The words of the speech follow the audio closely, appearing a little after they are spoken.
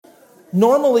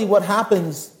Normally what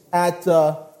happens at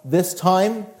this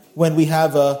time when we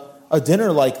have a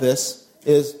dinner like this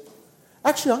is,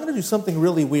 actually I'm going to do something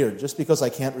really weird just because I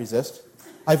can't resist.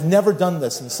 I've never done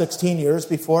this in 16 years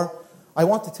before. I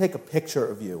want to take a picture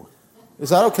of you. Is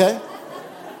that okay?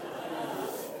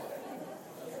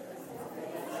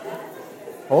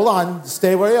 Hold on,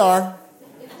 stay where you are.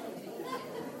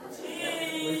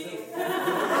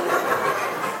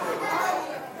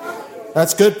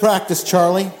 That's good practice,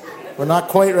 Charlie. We're not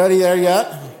quite ready there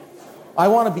yet. I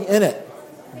want to be in it.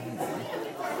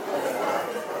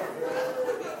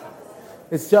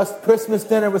 It's just Christmas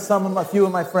dinner with a few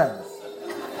of my friends.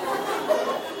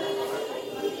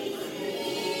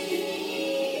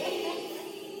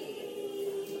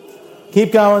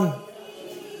 Keep going.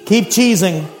 Keep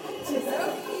cheesing.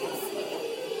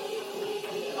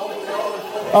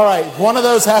 All right, one of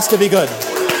those has to be good.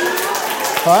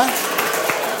 Huh?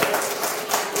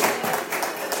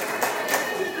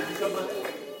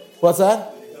 What's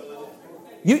that?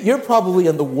 You're probably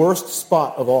in the worst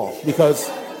spot of all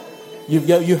because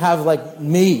you have like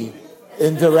me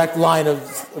in direct line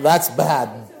of, that's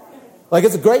bad. Like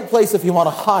it's a great place if you want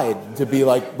to hide, to be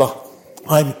like,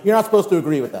 you're not supposed to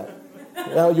agree with that.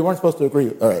 You weren't supposed to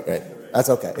agree. All right. That's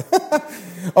okay.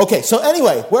 Okay, so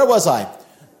anyway, where was I?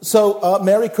 So,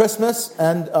 Merry Christmas,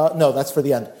 and no, that's for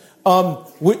the end.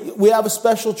 We have a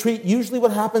special treat. Usually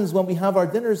what happens when we have our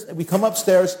dinners, we come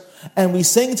upstairs and we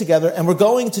sing together, and we're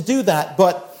going to do that.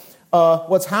 But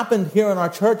what's happened here in our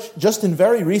church just in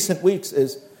very recent weeks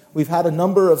is we've had a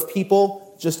number of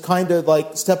people just kind of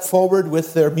like step forward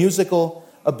with their musical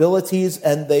abilities,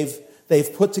 and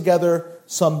they've put together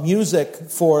some music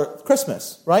for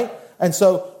Christmas, right? And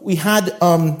so we had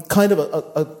kind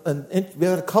of we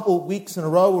had a couple weeks in a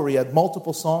row where we had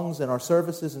multiple songs in our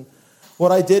services. And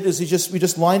what I did is we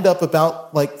just lined up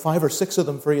about like 5 or 6 of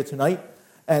them for you tonight.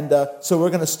 And so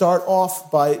we're going to start off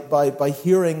by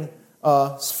hearing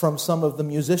from some of the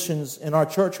musicians in our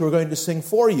church who are going to sing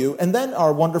for you. And then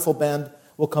our wonderful band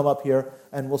will come up here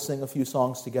and we'll sing a few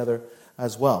songs together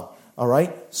as well. All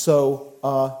right?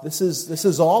 So this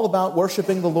is all about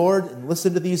worshiping the Lord, and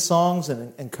listen to these songs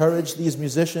and encourage these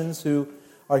musicians who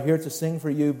are here to sing for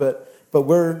you. But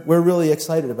we're really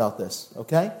excited about this,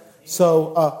 okay?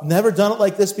 So never done it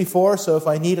like this before, so if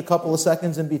I need a couple of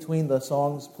seconds in between the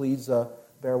songs, please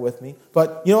bear with me.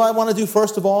 But you know what I want to do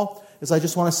first of all is I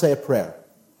just want to say a prayer,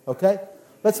 okay?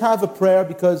 Let's have a prayer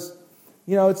because,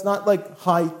 you know, it's not like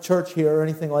high church here or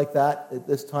anything like that at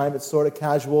this time. It's sort of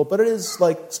casual, but it is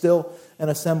like still an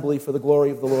assembly for the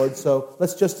glory of the Lord. So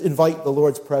let's just invite the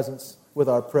Lord's presence with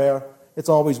our prayer. It's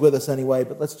always with us anyway,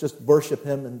 but let's just worship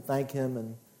Him and thank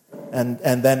Him,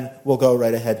 and then we'll go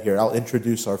right ahead here. I'll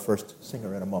introduce our first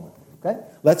singer in a moment. Okay?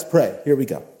 Let's pray. Here we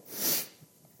go.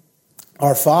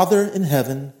 Our Father in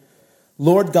heaven,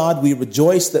 Lord God, we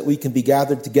rejoice that we can be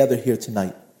gathered together here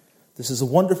tonight. This is a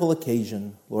wonderful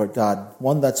occasion, Lord God,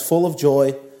 one that's full of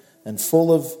joy and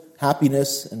full of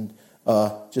happiness and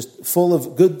just full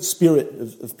of good spirit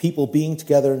of people being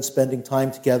together and spending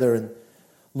time together. And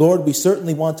Lord, we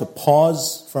certainly want to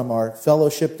pause from our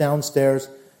fellowship downstairs.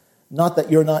 Not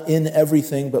that you're not in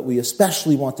everything, but we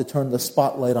especially want to turn the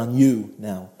spotlight on you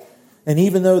now. And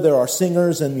even though there are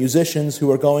singers and musicians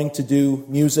who are going to do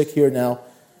music here now,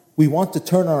 we want to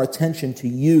turn our attention to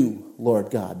you, Lord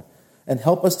God, and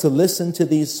help us to listen to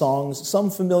these songs,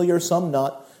 some familiar, some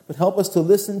not, but help us to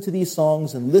listen to these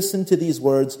songs and listen to these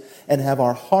words and have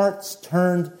our hearts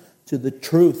turned to the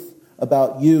truth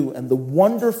about you and the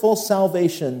wonderful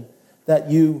salvation that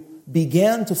you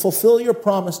began to fulfill your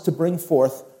promise to bring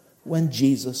forth when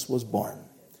Jesus was born.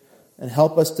 And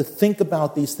help us to think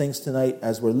about these things tonight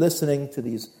as we're listening to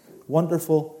these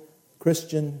wonderful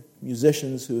Christian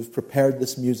musicians who have prepared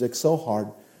this music so hard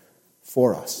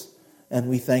for us. And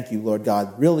we thank you, Lord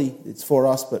God. Really, it's for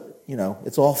us, but, you know,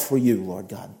 it's all for you, Lord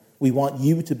God. We want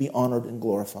you to be honored and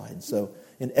glorified. So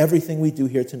in everything we do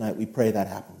here tonight, we pray that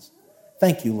happens.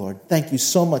 Thank you, Lord. Thank you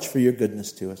so much for your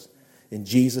goodness to us. In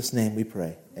Jesus' name we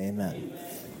pray. Amen.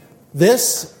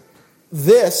 This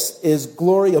is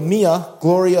Gloria Mia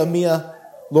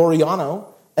Loriano,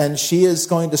 and she is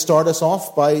going to start us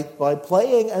off by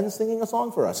playing and singing a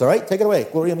song for us. All right? Take it away,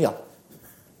 Gloria Mia.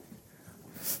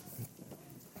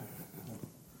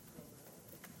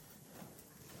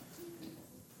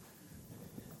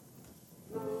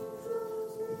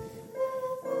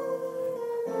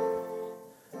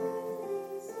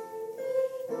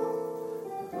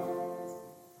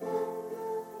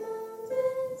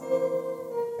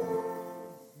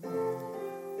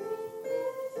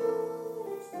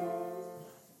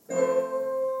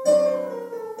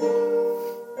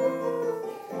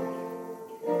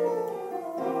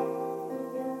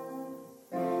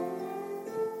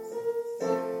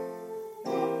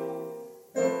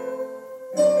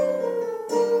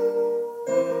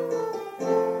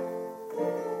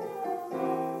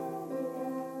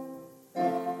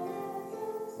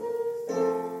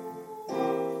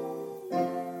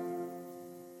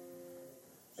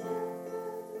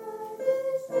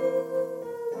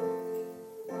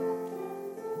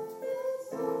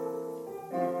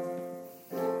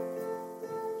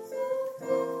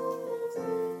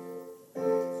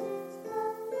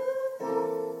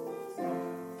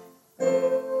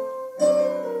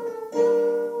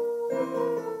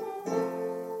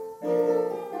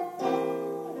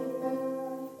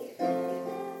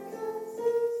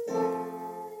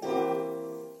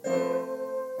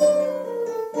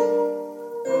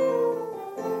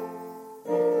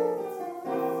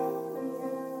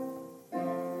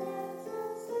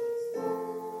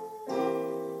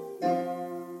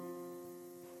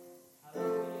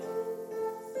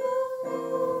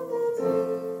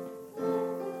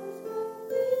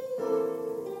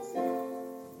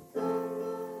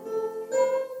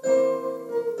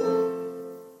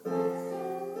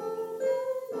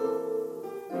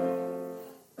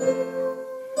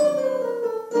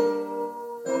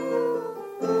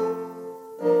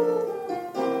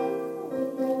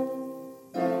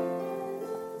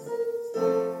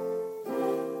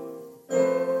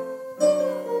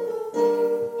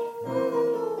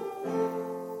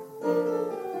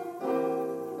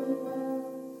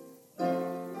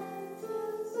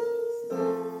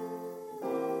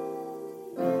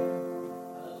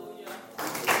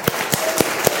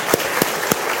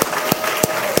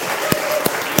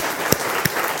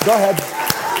 Go ahead.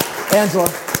 Angela,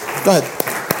 go ahead.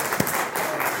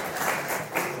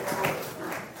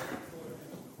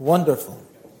 Wonderful.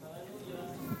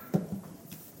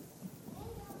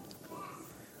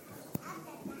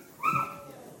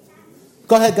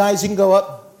 Go ahead, guys. You can go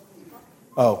up.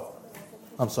 Oh,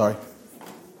 I'm sorry.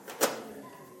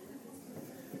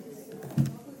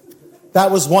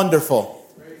 That was wonderful.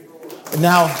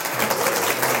 Now,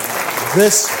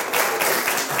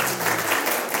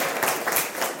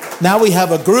 now we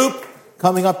have a group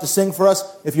coming up to sing for us.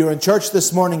 If you were in church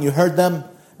this morning, you heard them,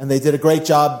 and they did a great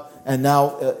job. And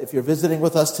now, if you're visiting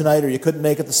with us tonight or you couldn't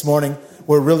make it this morning,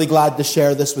 we're really glad to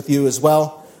share this with you as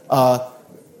well.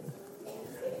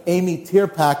 Amy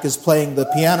Tierpak is playing the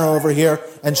piano over here,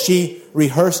 and she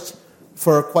rehearsed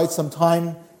for quite some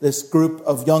time this group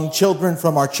of young children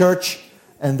from our church,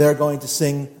 and they're going to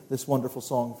sing this wonderful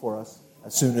song for us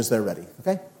as soon as they're ready.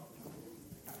 Okay?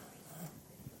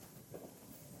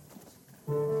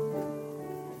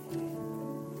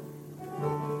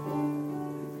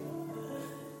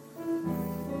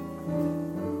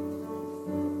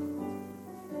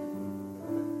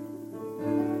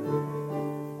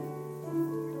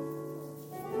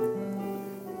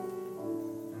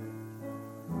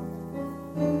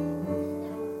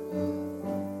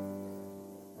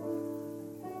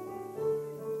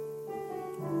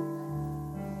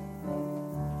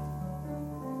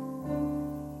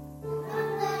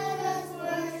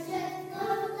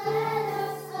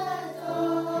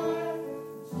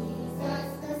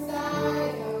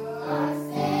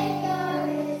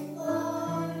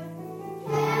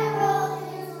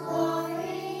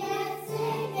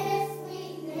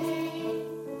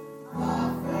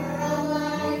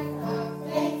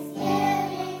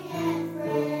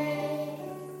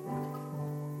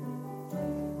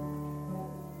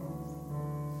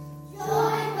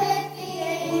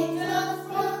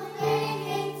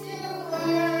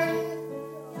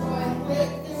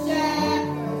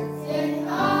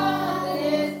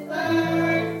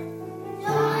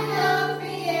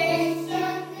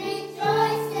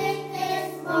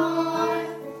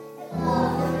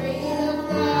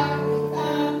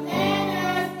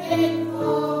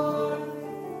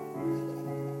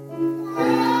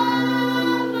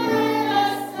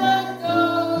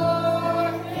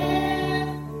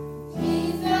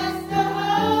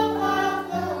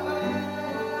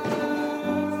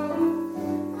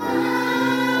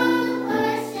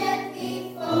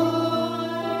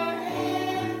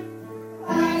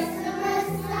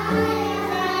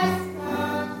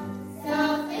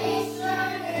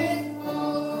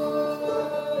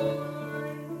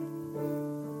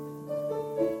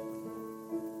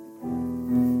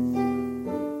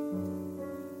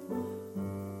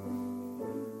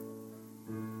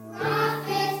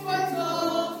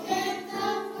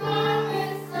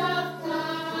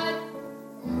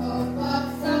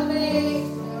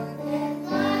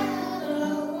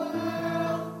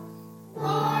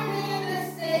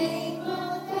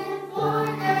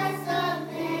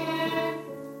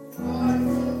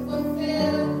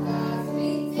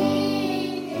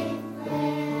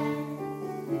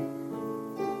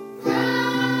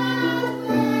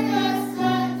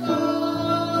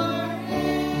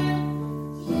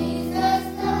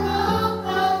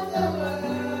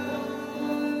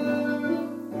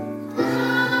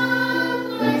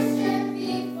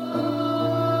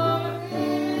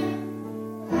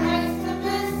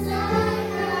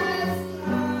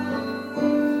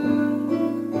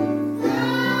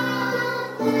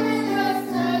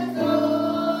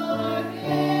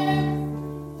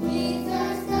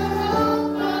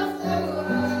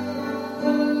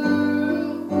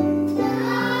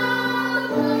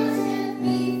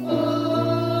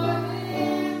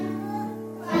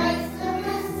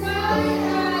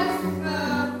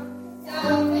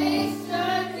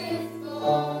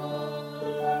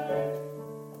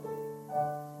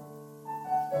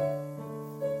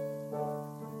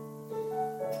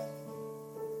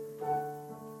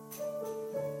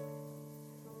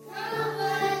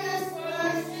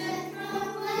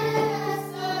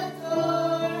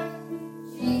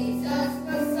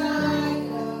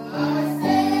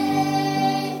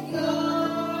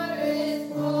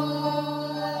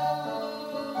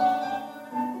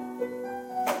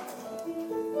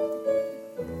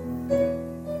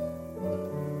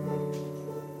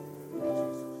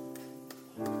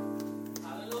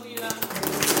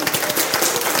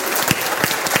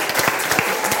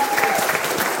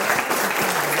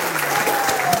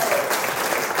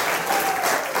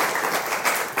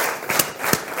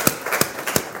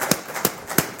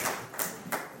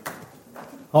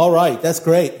 All right, that's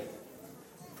great.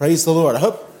 Praise the Lord.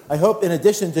 I hope in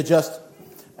addition to just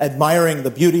admiring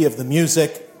the beauty of the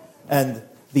music and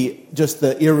just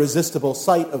the irresistible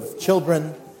sight of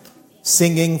children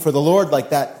singing for the Lord like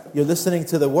that, you're listening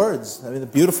to the words. I mean, the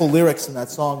beautiful lyrics in that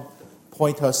song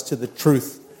point us to the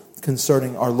truth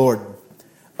concerning our Lord.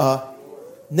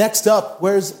 Next up,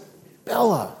 where's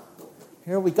Bella?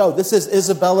 Here we go. This is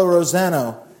Isabella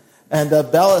Rosano. And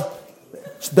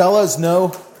Bella's no,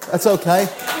 that's okay.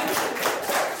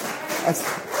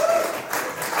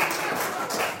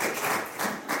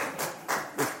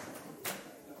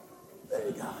 There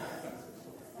you go.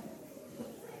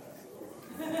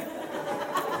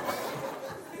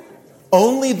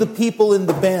 Only the people in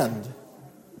the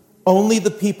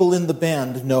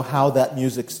band know how that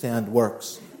music stand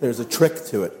works. There's a trick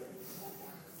to it.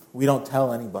 We don't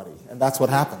tell anybody, and that's what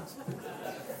happens.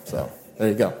 So, there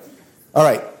you go. All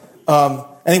right.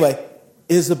 Anyway,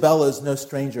 Isabella's no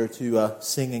stranger to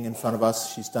singing in front of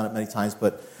us. She's done it many times,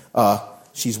 but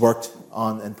she's worked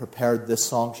on and prepared this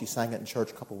song. She sang it in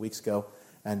church a couple weeks ago,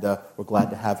 and we're glad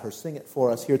to have her sing it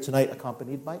for us here tonight,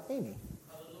 accompanied by Amy.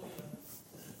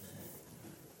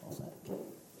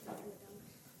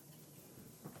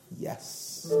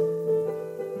 Yes.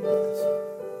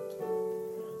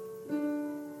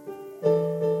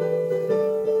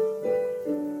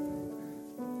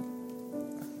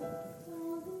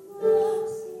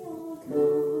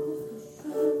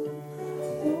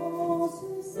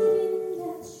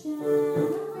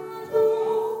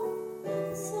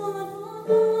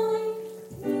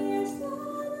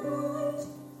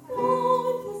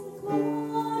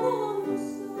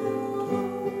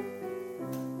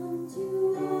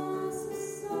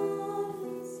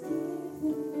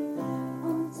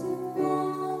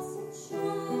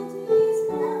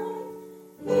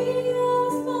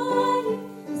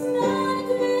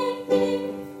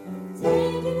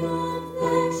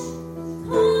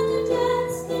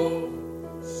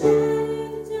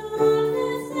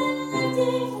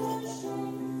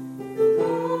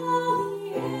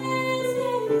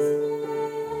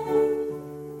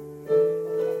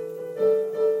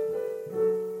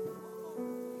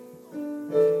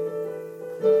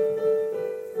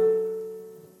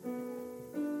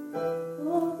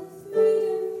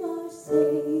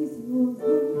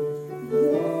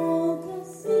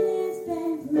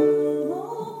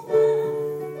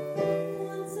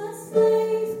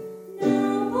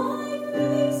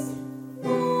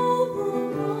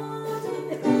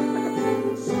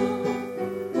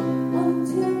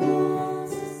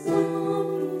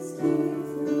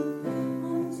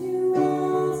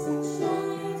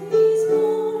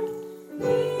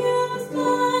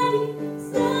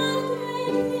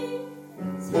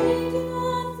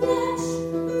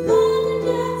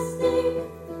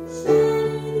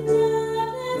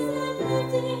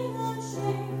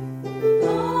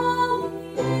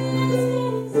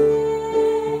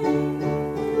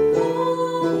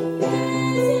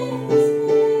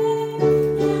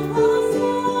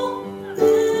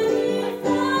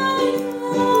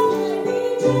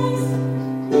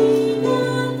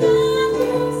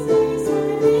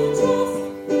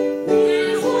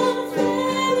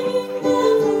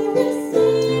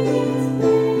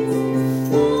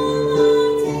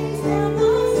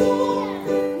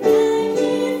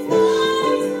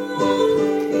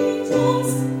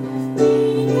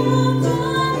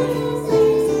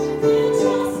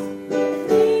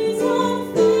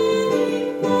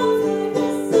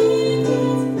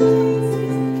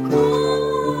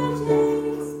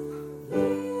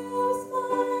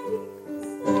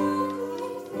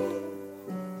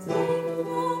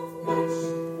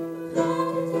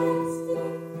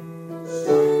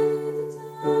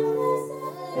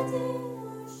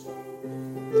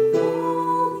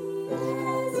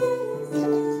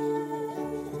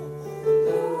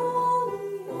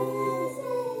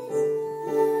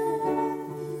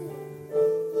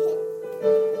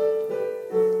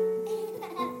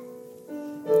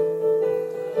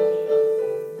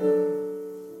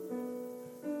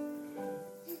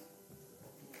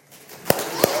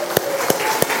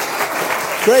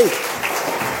 Great.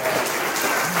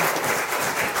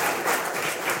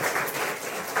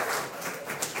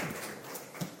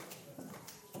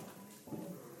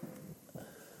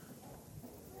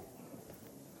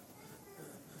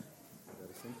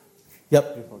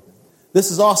 Yep.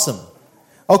 This is awesome.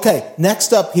 Okay,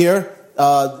 next up here,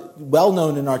 well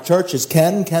known in our church is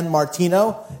Ken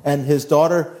Martino, and his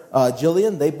daughter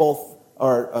Jillian. They both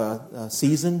are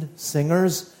seasoned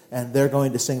singers, and they're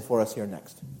going to sing for us here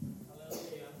next.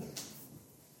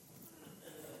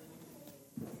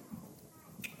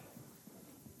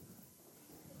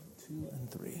 2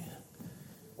 and 3.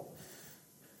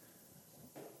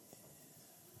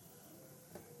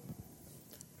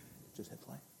 Just hit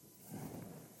play.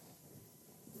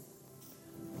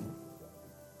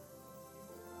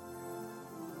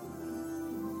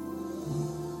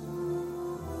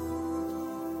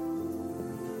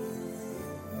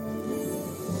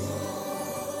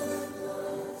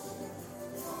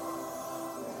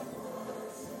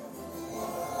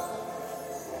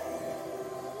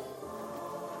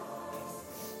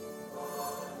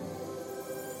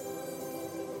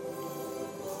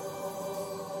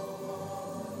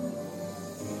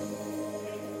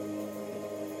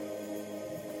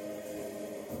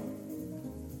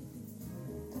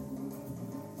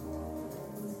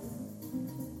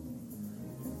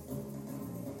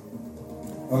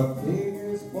 A king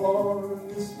is born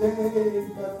this day in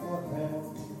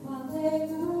Bethlehem.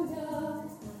 Hallelujah,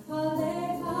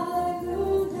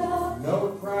 hallelujah. No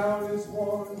crown is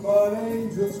worn, but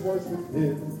angels worship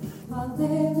him.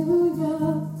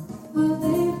 Hallelujah,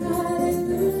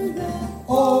 hallelujah.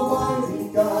 Almighty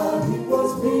God, he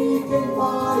was meek and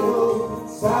mild.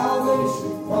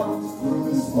 Salvation comes through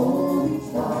this holy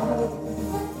child.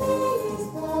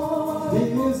 He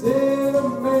is in a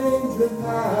manger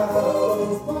now.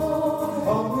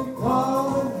 Humbly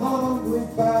come and humbly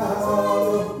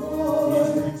bow.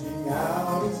 He's reaching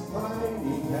out his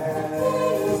tiny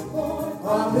hand.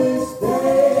 On this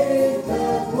day,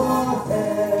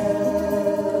 Bethlehem.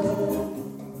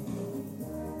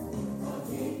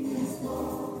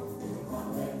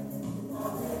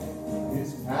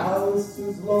 His palace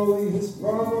is lowly, his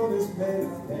throne is made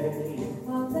of hay.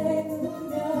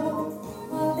 Hallelujah,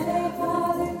 hallelujah.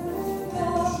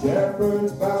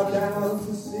 Shepherds bow down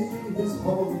to see his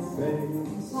holy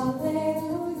face.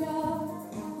 Hallelujah,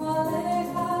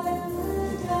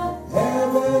 hallelujah.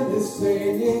 Heaven is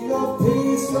singing of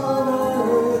peace on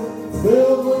earth,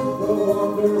 filled with the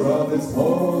wonder of his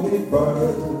holy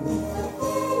birth.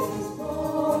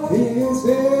 He is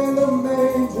in the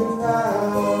manger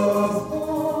now.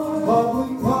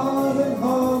 Humbly come and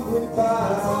humbly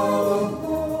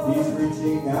bow. He's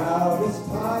reaching out his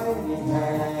tiny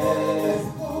hand.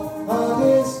 On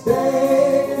this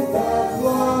day in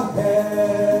Bethlehem.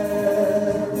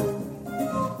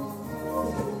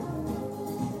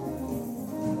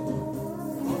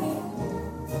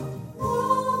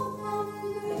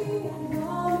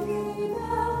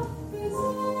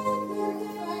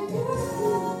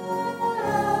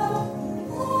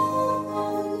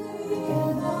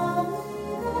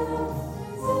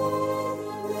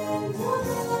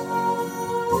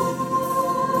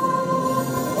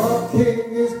 A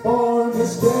king is born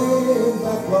this day in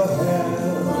Bethlehem.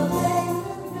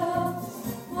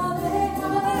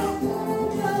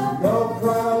 No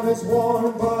crown is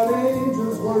worn, but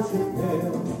angels worship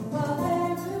him.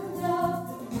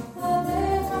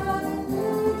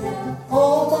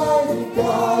 Almighty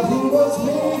God, he was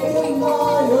meek and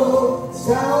mild.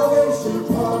 Salvation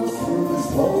comes through this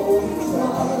holy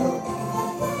child.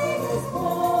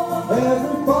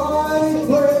 Everybody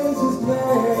praise his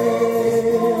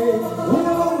name.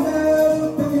 We'll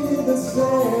never be the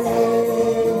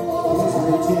same. He's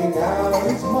reaching out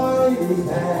his mighty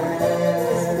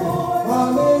hand. On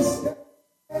this day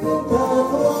in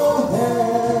Bethlehem.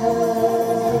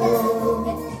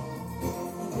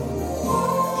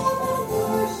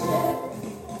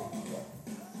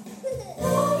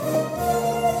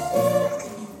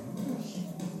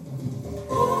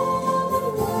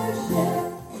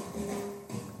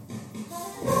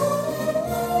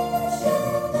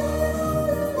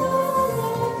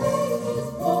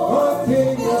 A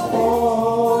king is born.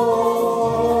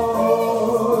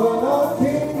 A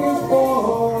king is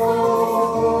born.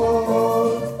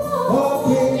 A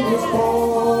king is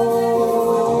born.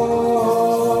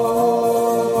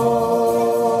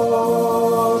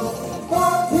 A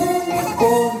king is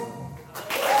born.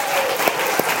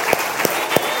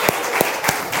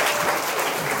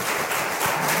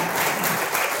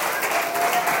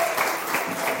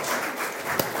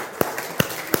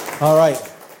 All right.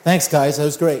 Thanks, guys. That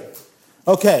was great.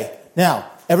 Okay.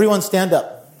 Now, everyone stand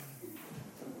up.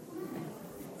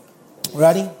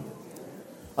 Ready? I'm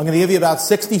going to give you about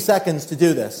 60 seconds to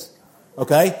do this.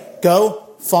 Okay?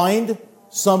 Go find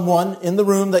someone in the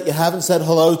room that you haven't said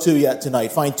hello to yet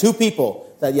tonight. Find 2 people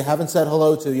that you haven't said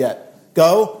hello to yet.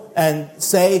 Go and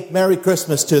say Merry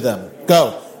Christmas to them.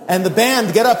 Go. And the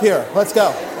band, get up here. Let's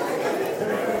go.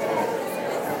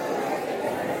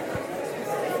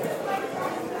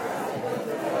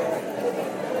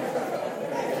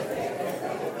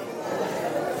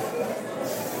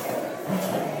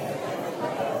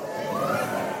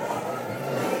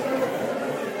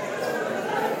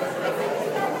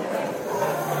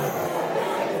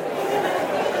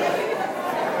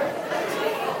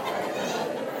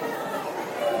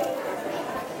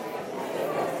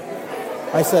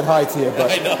 I said hi to you,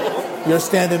 but I know. you're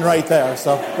standing right there.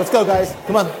 So let's go, guys.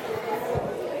 Come on.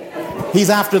 He's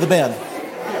after the band.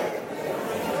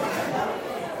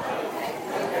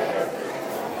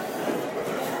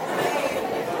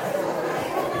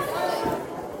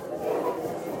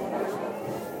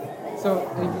 So,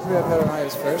 you usually have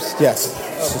Adonai's first? Yes.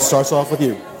 So it starts off with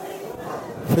you.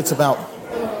 It's about,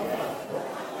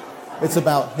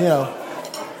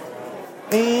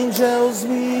 angels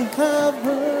we have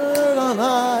heard on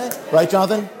high. Right,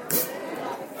 Jonathan?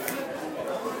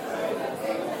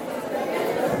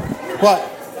 What?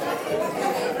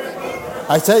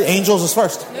 I said angels is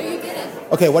first. No, you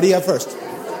didn't. Okay, what do you have first?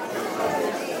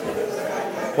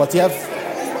 What do you have?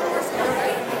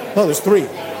 No, there's three.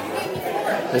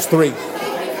 There's three.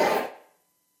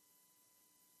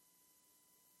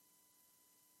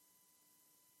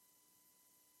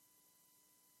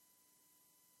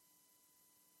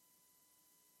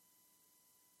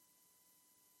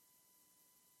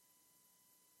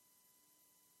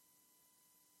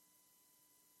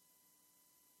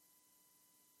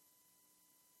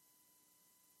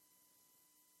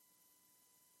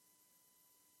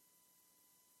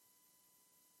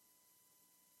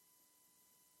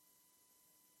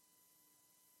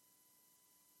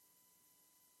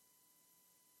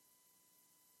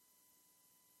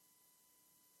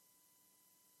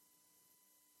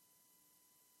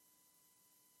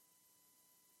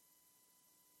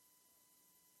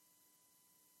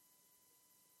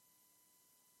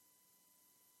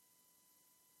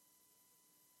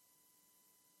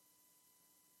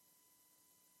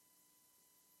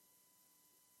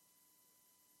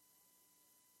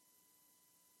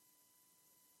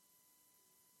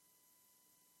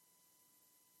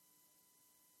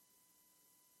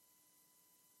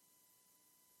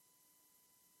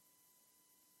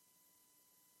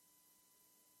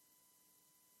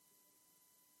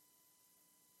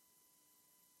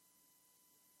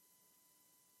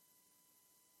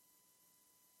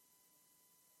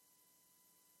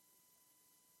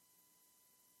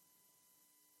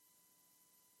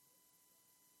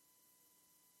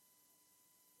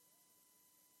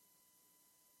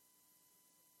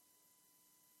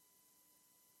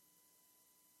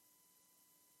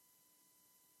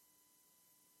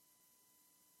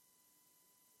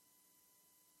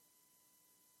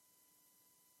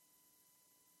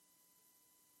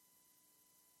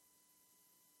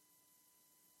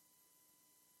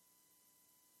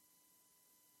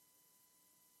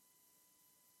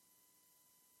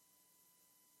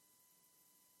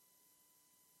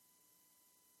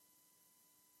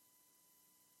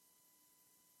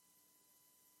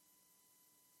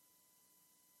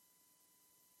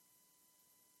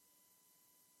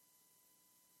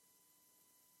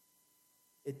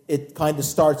 It kind of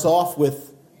starts off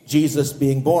with Jesus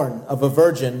being born of a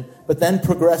virgin, but then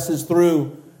progresses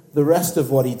through the rest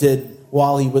of what he did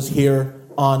while he was here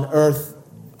on earth,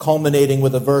 culminating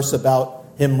with a verse about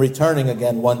him returning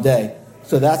again one day.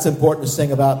 So that's important to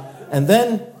sing about. And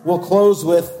then we'll close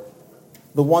with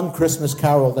the one Christmas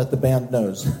carol that the band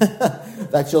knows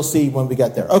that you'll see when we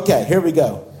get there. Okay, here we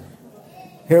go.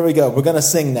 Here we go. We're going to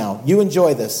sing now. You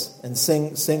enjoy this and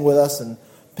sing with us and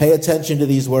pay attention to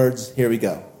these words. Here we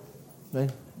go. Right?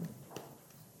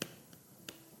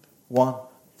 1,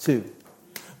 2.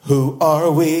 Who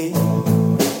are we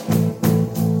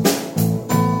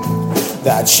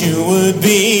that you would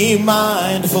be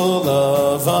mindful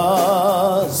of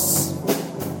us?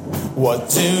 What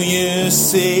do you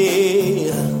see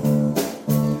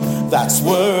that's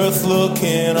worth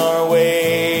looking our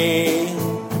way?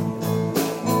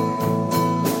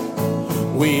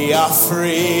 We are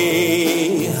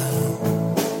free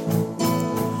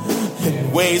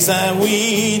in ways that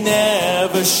we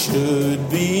never should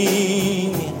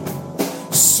be.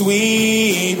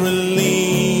 Sweet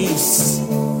release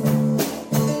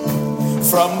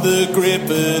from the grip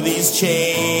of these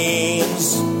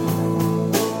chains.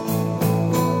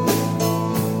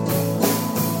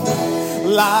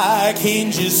 Like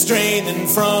hinges straining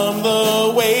from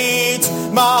the weight,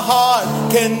 my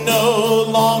heart can no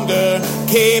longer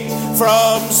keep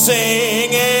from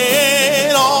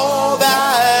singing. All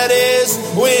that is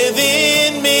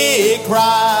within me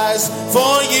cries,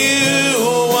 for you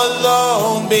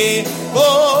alone be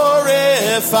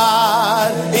glorified.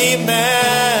 Emmanuel,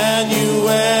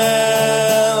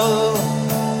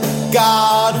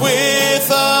 God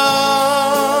with us.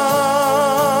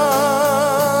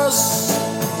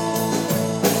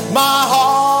 My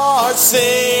heart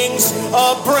sings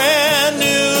a brand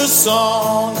new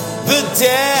song. The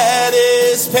debt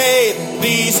is paid,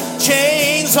 these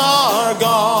chains are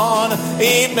gone.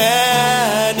 Emmanuel,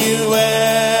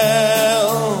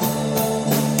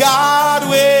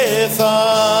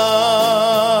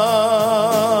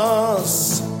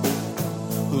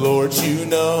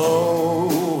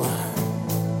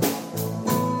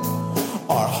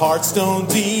 hearts don't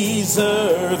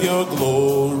deserve your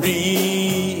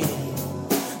glory.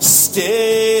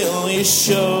 Still you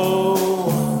show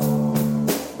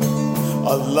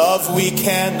a love we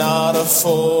cannot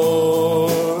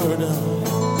afford.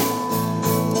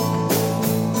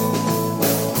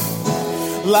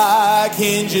 Like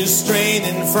hinges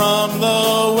straining from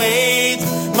the weight,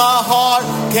 my heart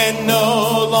can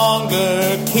no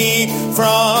longer keep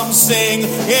from singing.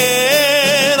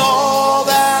 All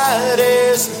that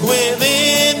is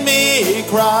within me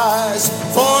cries,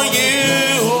 for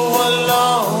you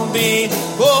alone be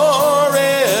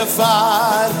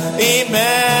glorified.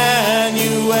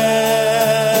 Emmanuel,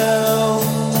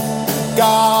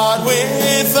 God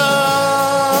with us.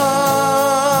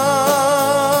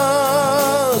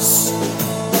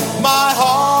 My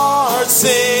heart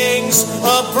sings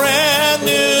a brand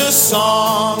new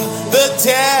song. The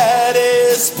debt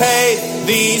is paid,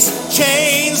 these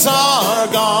chains are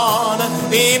gone.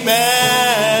 Emmanuel,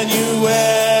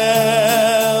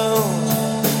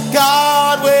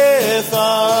 God with us.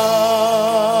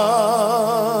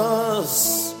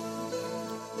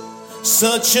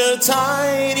 Such a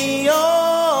tiny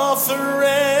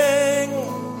offering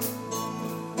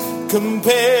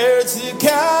compared to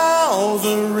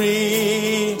Calvary.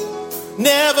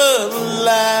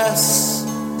 Nevertheless,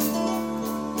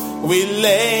 we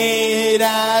lay it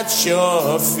at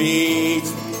your feet.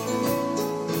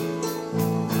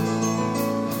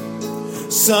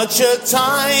 Such a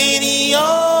tiny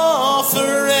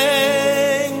offering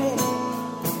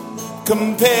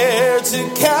compared to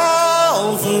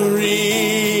Calvary.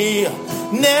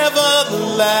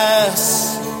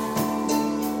 Nevertheless,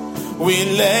 we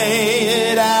lay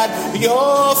it at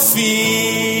your feet.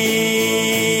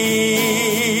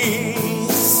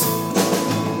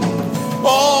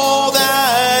 All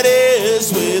that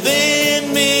is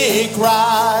within me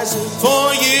cries,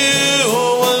 for you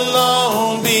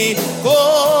alone be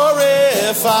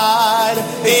glorified.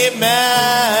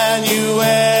 Emmanuel,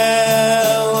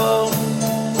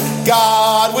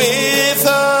 God with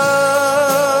us.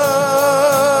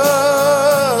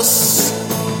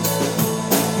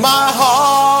 My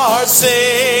heart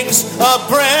sings a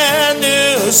brand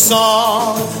new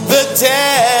song. The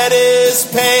debt is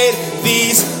paid,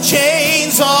 these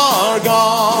chains are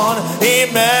gone.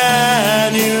 Emmanuel,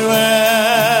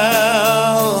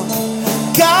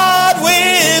 God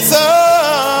with us.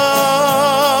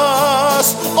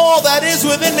 All that is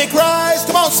within me cries.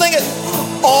 Come on, sing it.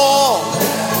 All.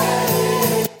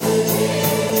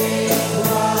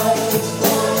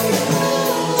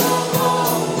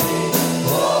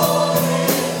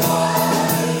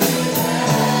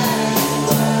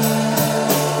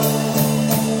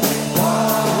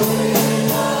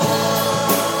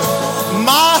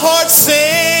 My heart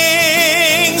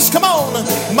sings, come on,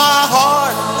 my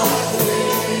heart.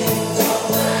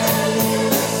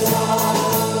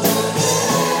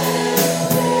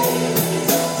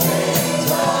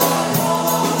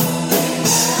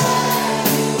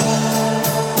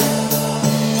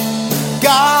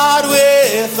 God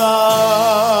with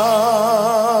us.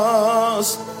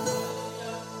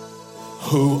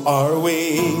 Who are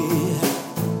we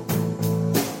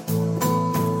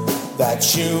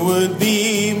that you would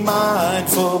be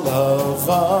mindful of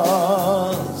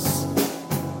us?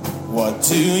 What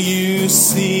do you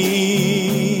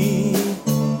see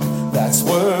that's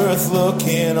worth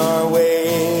looking our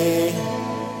way?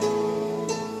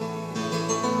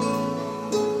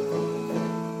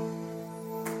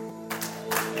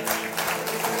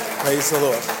 Praise the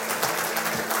Lord.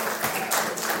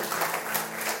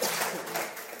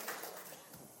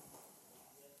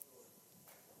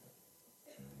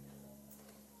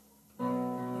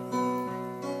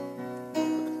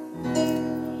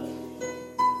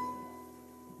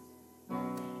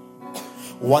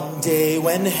 One day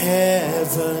when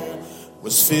heaven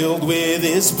was filled with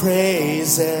his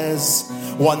praises,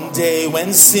 one day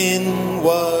when sin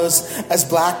was as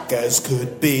black as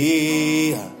could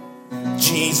be,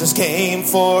 Jesus came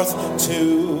forth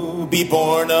to be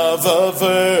born of a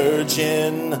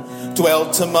virgin,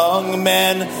 dwelt among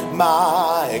men,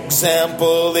 my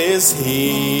example is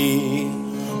he.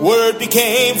 Word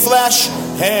became flesh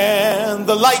and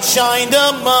the light shined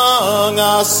among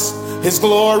us, his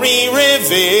glory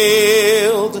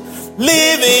revealed.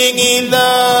 Living he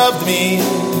loved me,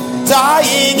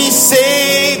 dying he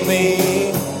saved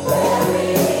me,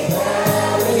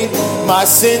 my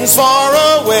sins far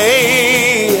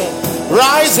away,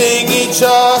 rising he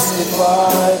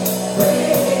justified.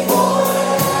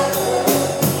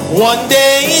 One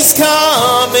day he's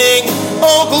coming,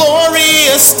 oh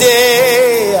glorious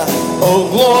day, oh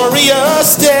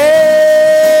glorious day.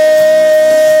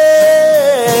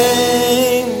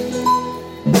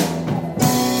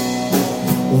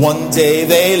 One day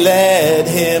they led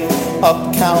him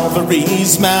up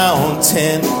Calvary's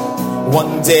mountain.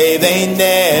 One day they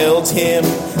nailed him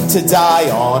to die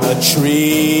on a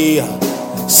tree.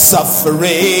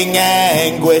 Suffering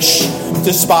anguish,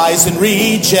 despised and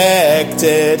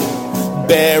rejected,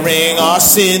 bearing our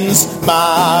sins,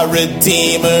 my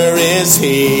Redeemer is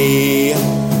He.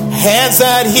 Hands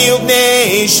that healed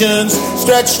nations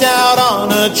stretched out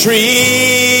on a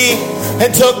tree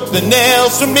and took the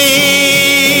nails from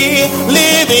me.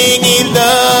 Living He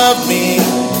loved me,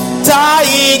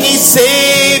 dying He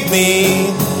saved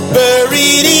me,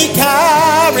 buried He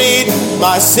carried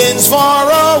my sins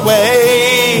far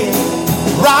away.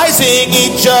 Rising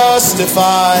He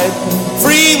justified,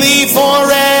 freely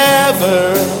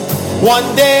forever.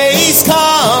 One day He's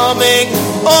coming,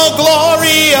 oh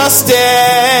glorious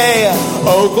day,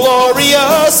 oh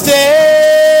glorious day.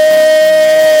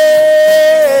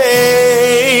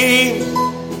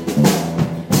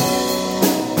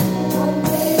 One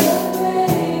day the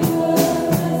grave will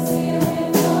conceal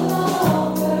him no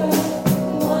longer.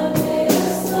 One day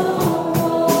the sorrow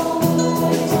will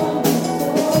wait on his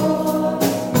door.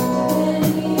 When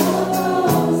He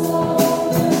arose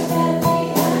over heavy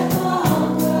and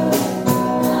hunger,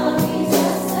 now He's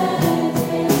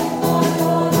ascended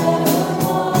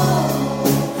forevermore.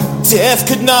 Death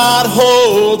could not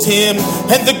hold Him,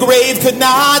 and the grave could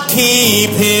not keep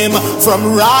Him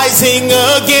from rising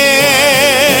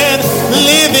again.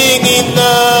 Living He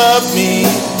loved me,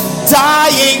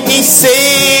 dying He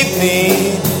saved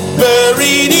me,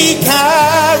 buried He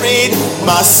carried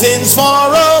my sins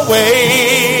far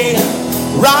away.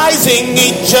 Rising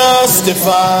He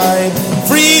justified,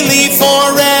 freely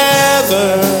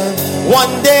forever.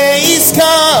 One day He's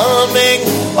coming,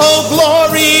 oh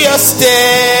glorious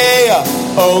day,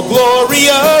 oh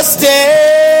glorious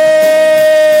day,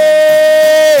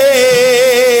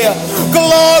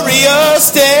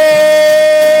 glorious day.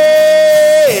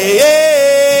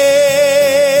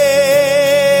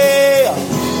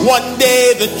 One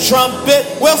day the trumpet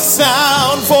will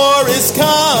sound for His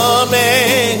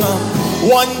coming.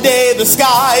 One day the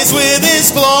skies with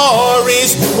His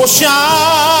glories will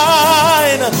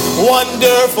shine.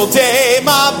 Wonderful day,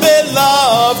 my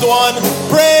beloved one,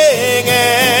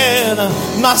 bringing.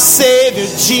 My Savior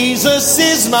Jesus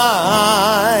is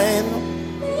mine.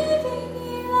 Living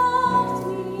He loved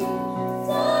me,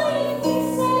 dying He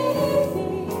saved me,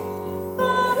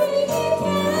 buried He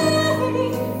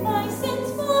carried my sins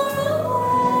far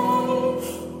away.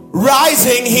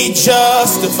 Rising He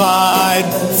justified,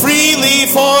 freely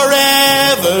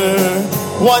forever.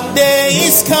 One day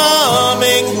He's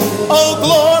coming, oh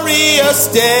glorious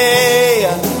day,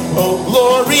 oh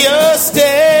glorious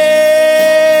day,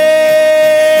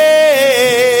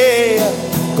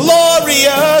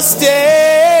 glorious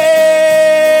day,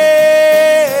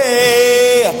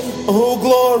 oh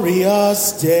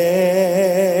glorious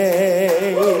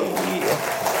day.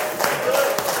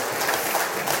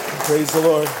 Praise the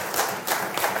Lord.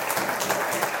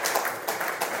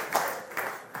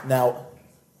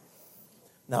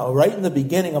 Now, right in the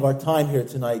beginning of our time here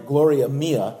tonight, Gloria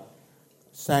Mia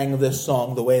sang this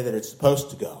song the way that it's supposed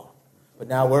to go. But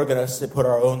now we're going to put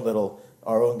our own little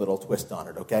twist on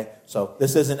it, okay? So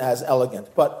this isn't as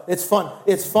elegant, but it's fun.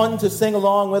 It's fun to sing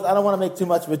along with. I don't want to make too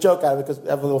much of a joke out of it because we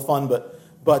have a little fun,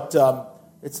 but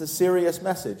it's a serious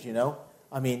message, you know?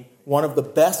 I mean, one of the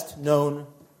best known,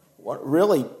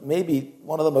 really maybe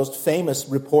one of the most famous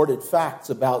reported facts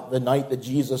about the night that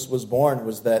Jesus was born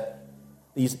was that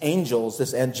these angels,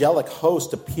 this angelic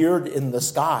host, appeared in the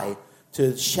sky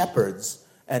to shepherds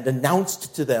and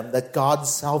announced to them that God's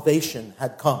salvation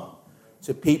had come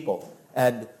to people.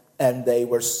 And they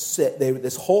were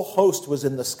this whole host was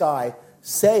in the sky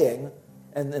saying,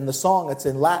 and in the song it's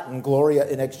in Latin, Gloria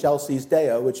in excelsis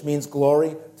Deo, which means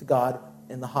glory to God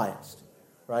in the highest,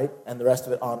 right? And the rest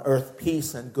of it, on earth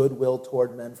peace and goodwill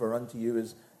toward men, for unto you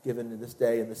is given in this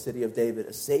day in the city of David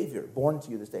a Savior, born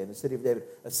to you this day in the city of David,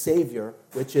 a Savior,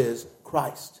 which is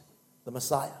Christ, the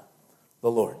Messiah, the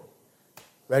Lord.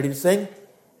 Ready to sing?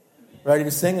 Ready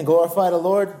to sing and glorify the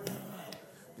Lord?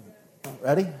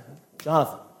 Ready?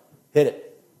 Jonathan, hit it.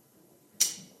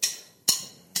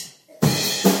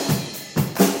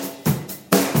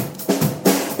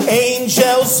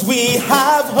 Angels we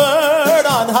have heard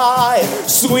on high,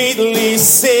 sweetly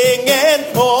singing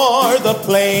o'er the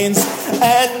plains,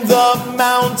 and the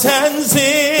mountains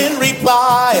in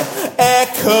reply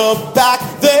echo back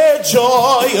their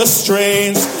joyous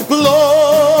strains. Gloria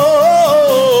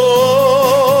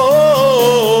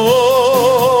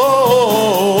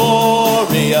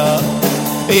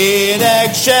in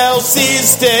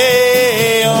excelsis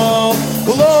Deo,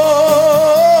 Gloria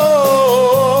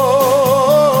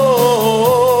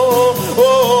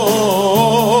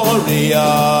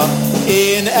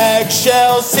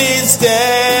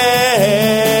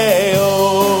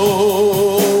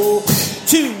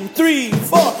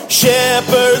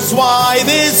Why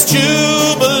this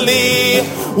jubilee?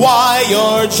 Why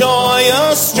your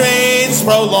joyous strains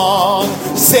prolong?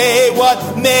 Say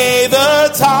what may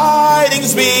the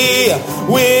tidings be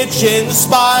which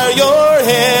inspire your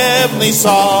heavenly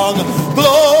song.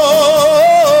 Gloria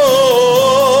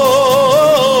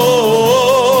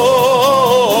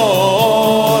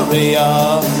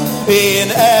in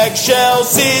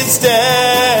excelsis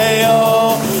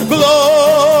Deo. Gloria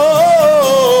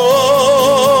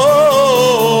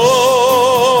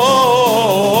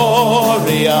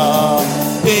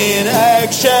in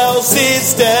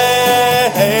excelsis Deo.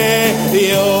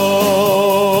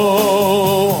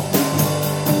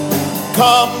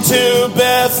 Come to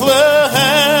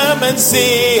Bethlehem and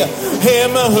see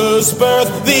him whose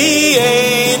birth the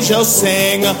angels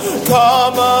sing.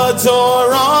 Come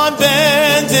adore on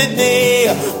bended knee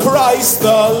Christ the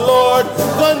Lord,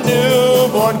 the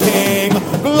newborn King.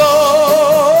 Gloria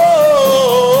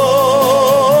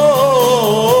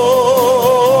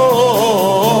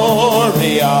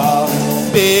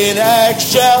in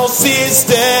excelsis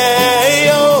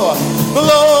Deo.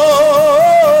 Gloria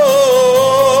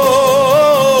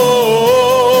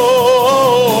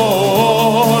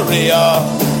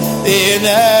in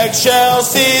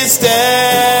excelsis Deo.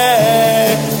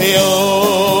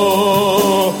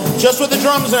 Just with the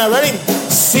drums now, ready?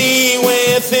 See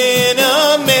within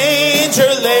a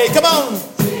manger laid. Come on.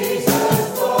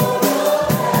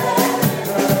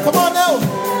 Come on now.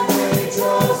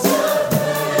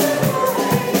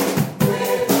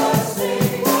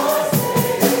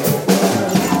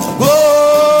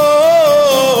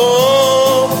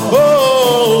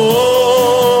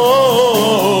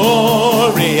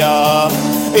 Gloria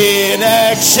in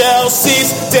excelsis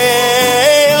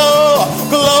Deo.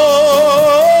 Gloria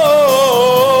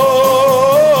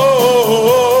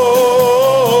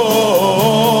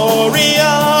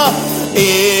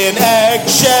in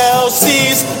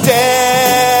excelsis Deo.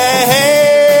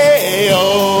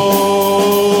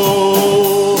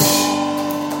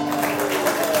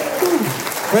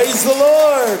 Praise the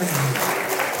Lord.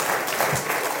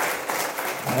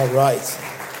 All right.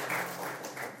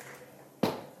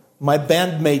 My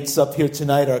bandmates up here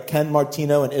tonight are Ken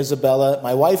Martino and Isabella,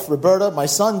 my wife Roberta, my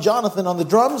son Jonathan on the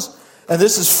drums, and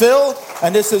this is Phil,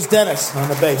 and this is Dennis on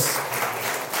the bass.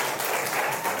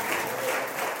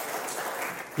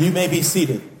 You may be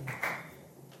seated.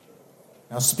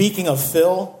 Now, speaking of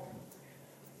Phil,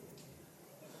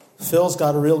 Phil's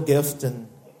got a real gift, and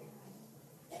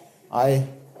I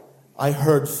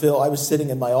heard Phil. I was sitting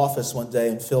in my office one day,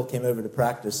 and Phil came over to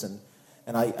practice, and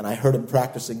I heard him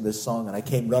practicing this song, and I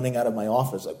came running out of my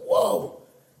office like, whoa,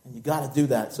 and you got to do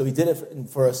that. So he did it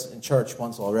for us in church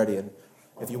once already, and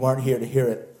if you weren't here to hear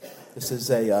it, this is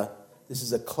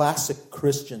a classic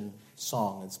Christian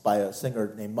song. It's by a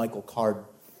singer named Michael Card,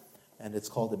 and it's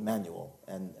called Emmanuel,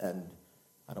 and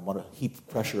I don't want to heap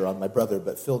pressure on my brother,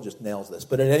 but Phil just nails this.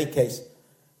 But in any case,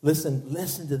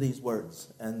 listen to these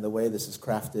words and the way this is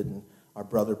crafted, and our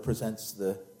brother presents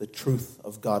the truth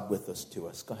of God with us to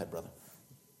us. Go ahead, brother.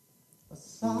 A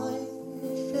sign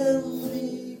shall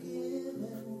be given,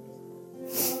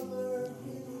 cover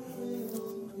his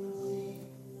will conceive.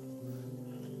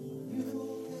 You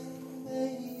can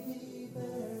maybe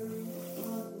bury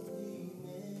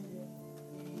unremitted.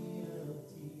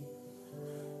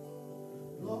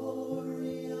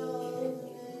 Glory of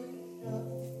nation,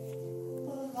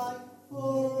 a light for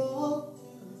all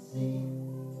to see.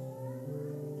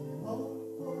 Hope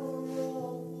for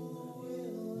all who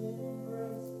will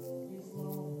embrace His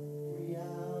long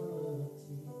reality.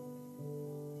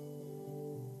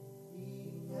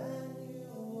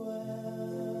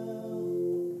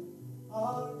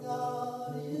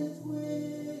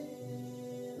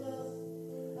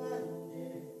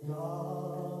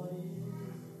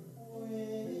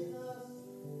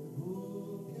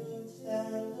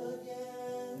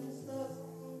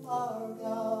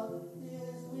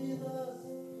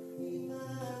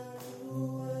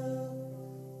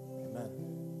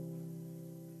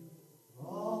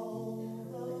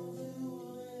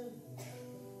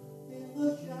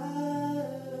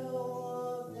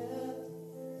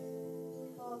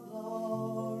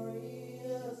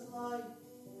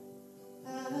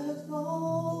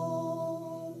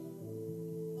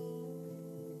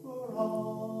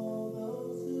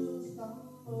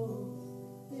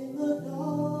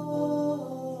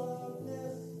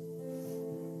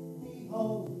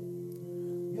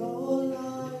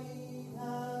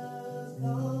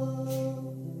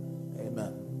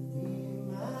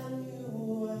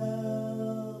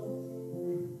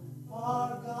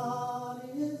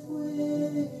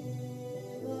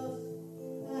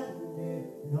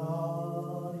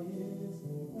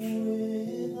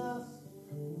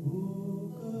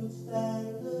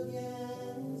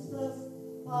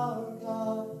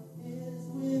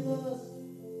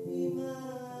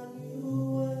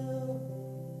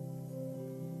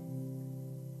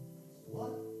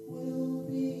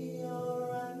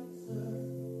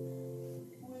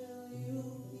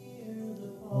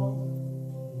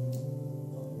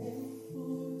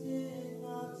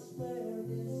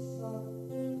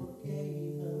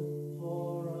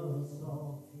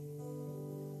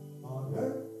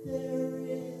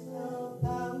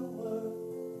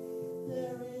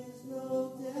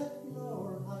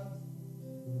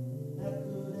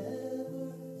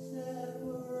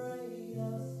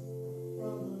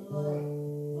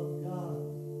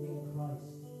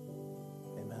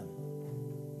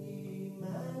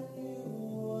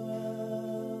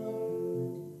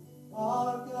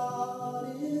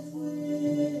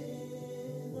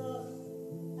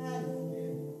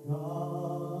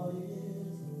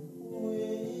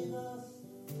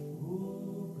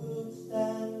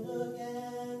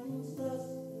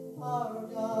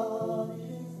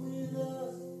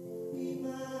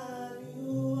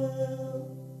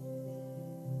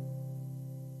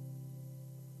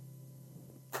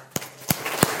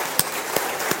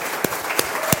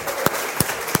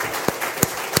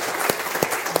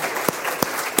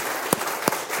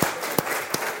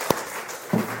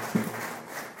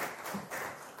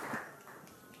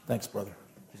 Thanks, brother.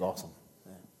 It was awesome.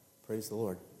 Yeah. Praise the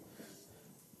Lord.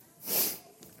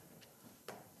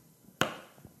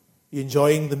 You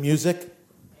enjoying the music?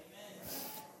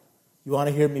 You want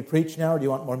to hear me preach now, or do you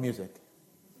want more music?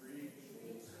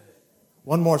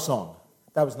 One more song.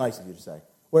 That was nice of you to say.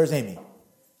 Where's Amy?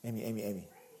 Amy.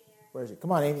 Where is it?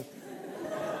 Come on, Amy.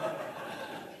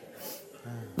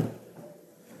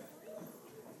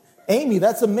 Amy,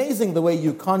 that's amazing the way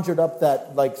you conjured up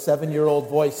that 7-year-old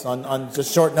voice on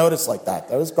just short notice like that.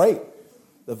 That was great.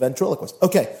 The ventriloquist.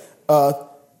 Okay,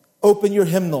 open your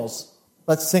hymnals.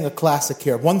 Let's sing a classic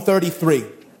here. 133.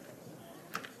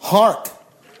 Hark,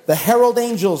 the herald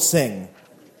angels sing.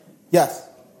 Yes.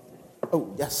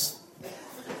 Oh, yes.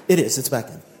 It is. It's back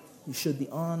in. You should be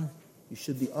on. You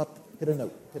should be up. Hit a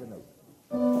note.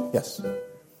 Yes.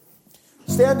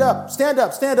 Stand up.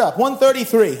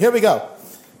 133. Here we go.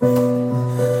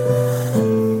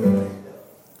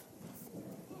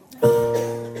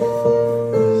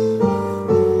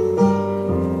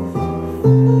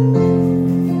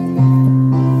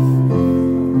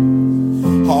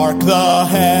 Hark the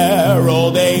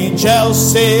herald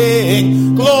angels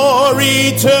sing,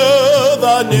 glory to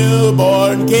the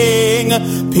newborn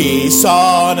King, peace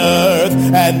on earth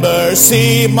and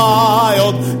mercy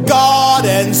mild, God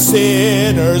and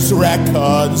sinners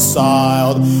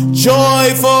reconciled.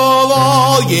 Joyful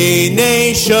all ye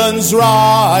nations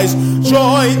rise,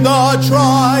 join the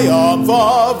triumph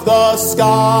of the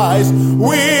skies,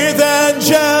 with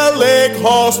angelic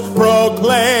host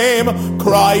proclaim,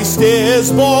 Christ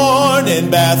is born in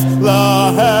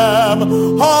Bethlehem.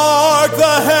 Hark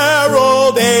the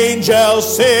herald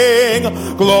angels sing,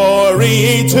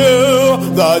 glory to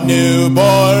the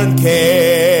newborn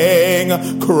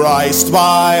King. Christ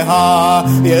by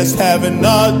highest heaven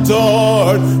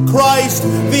adored, Christ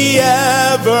the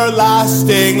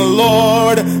everlasting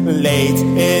Lord. Late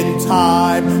in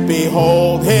time,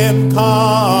 behold him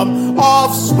come,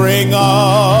 offspring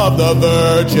of the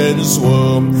Virgin's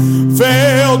womb.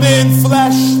 Veiled in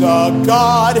flesh the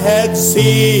Godhead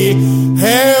see,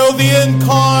 hail the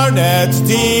incarnate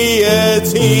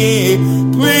deity,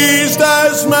 pleased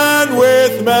as man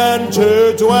with men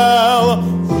to dwell.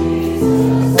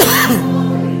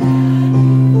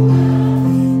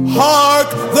 Hark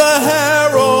the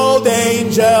herald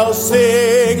angels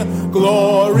sing,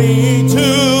 glory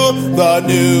to the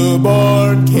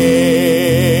newborn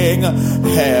King.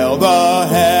 Hail the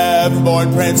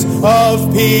heaven-born Prince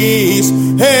of Peace,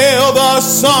 hail the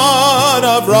Son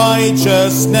of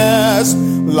Righteousness.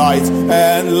 Light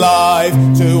and life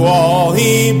to all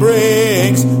he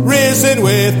brings, risen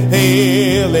with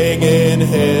healing in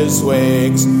his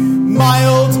wings.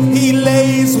 Mild he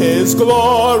lays his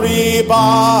glory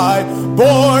by,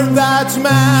 born that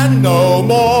man no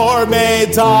more may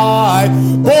die,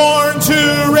 born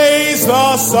to raise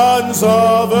the sons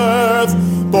of earth,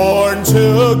 born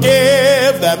to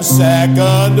give them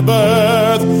second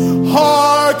birth.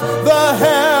 Hark the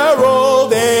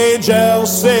herald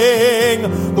angels sing,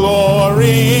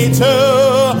 glory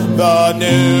to the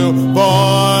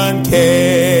newborn King.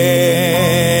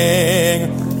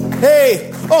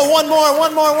 Hey, oh,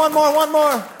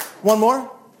 one more.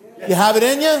 You have it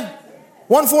in you?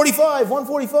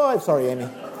 145. Sorry, Amy.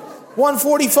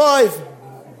 145.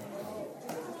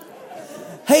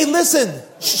 Hey, listen.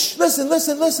 Shh,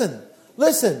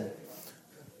 listen.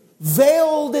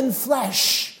 Veiled in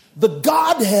flesh, the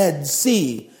Godhead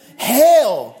see.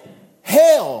 Hail,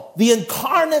 the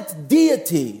incarnate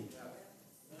deity.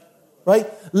 Right?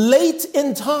 Late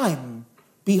in time,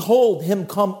 behold him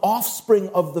come, offspring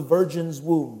of the Virgin's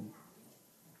womb.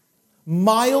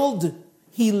 Mild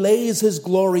he lays his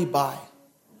glory by,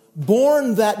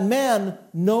 born that man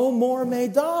no more may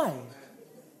die,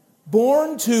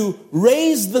 born to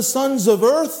raise the sons of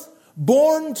earth,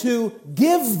 born to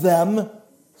give them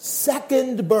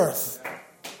second birth.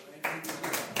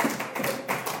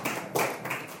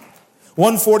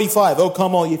 145, oh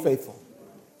come all ye faithful.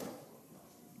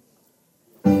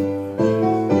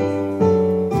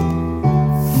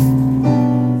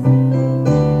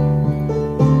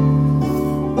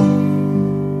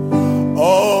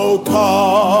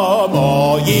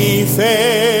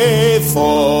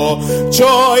 Faithful,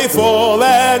 joyful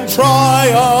and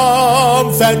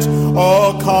triumphant,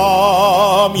 oh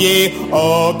come ye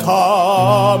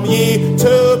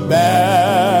to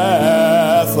Bethlehem.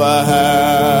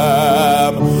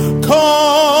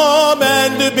 Come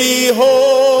and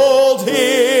behold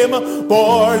him,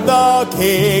 born the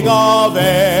King of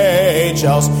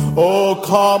angels. Oh,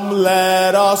 come,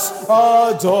 let us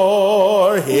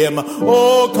adore him.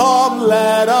 Oh, come,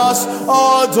 let us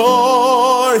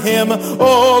adore him.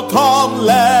 Oh, come,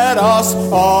 let us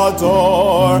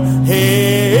adore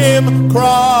him,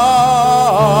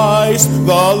 Christ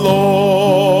the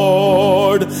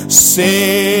Lord.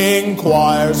 Sing,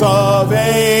 choirs of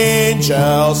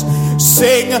angels,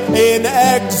 sing in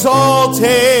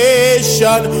exaltation.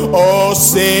 Oh,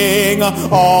 sing,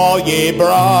 all ye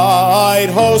bright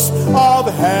hosts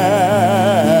of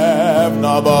heaven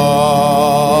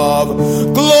above.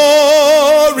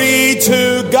 Glory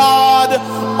to God,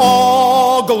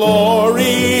 all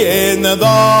glory in the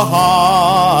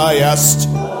highest.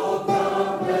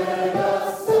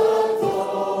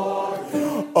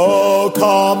 Oh,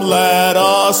 come, let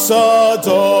us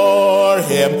adore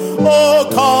him. Oh,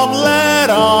 come, let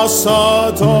us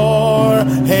adore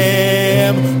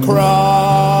him,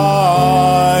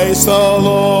 Christ the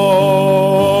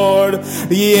Lord.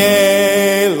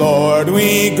 Yea, Lord,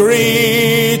 we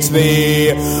greet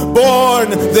thee, born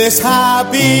this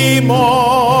happy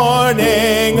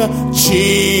morning.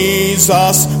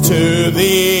 Jesus, to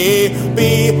thee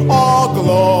be all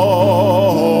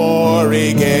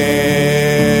glory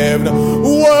given.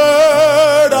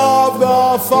 Word of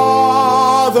the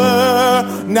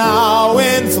Father, now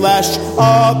in flesh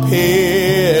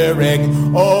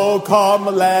appearing. Oh, come,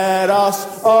 let us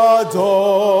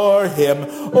adore him.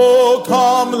 Oh,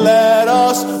 come, let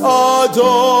us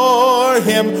adore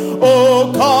him.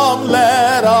 Oh, come,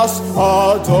 let us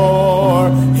adore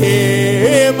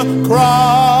him,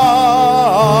 Christ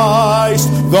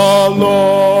the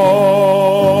Lord.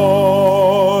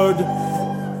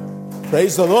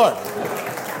 Praise the Lord.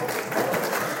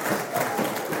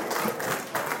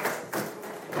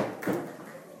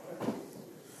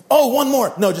 Oh, one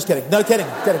more. No, just kidding. No, kidding.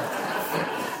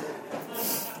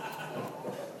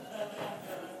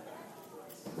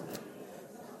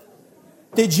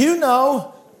 Did you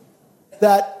know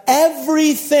that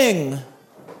everything,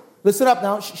 listen up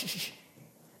now,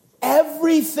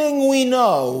 everything we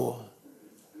know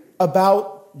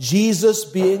about Jesus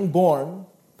being born,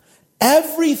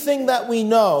 everything that we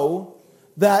know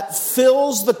that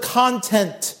fills the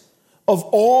content of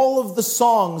all of the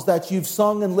songs that you've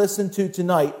sung and listened to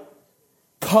tonight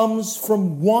comes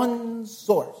from one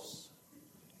source,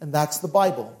 and that's the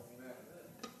Bible.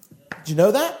 Did you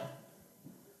know that?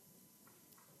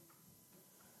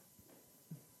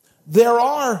 There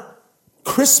are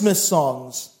Christmas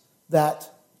songs that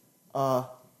are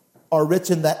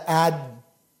written that add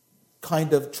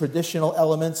kind of traditional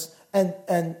elements, and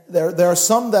there are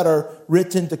some that are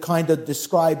written to kind of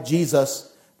describe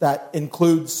Jesus that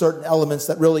include certain elements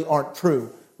that really aren't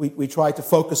true. We try to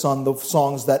focus on the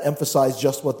songs that emphasize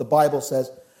just what the Bible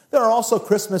says. There are also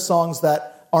Christmas songs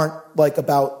that aren't like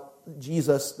about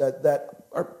Jesus, that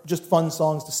are just fun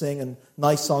songs to sing and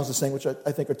nice songs to sing, which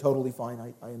I think are totally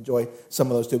fine. I enjoy some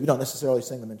of those too. We don't necessarily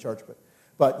sing them in church,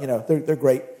 but you know, they're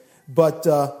great. But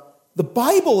the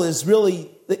Bible is really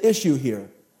the issue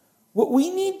here. What we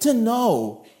need to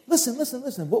know, listen.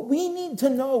 What we need to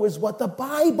know is what the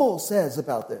Bible says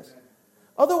about this.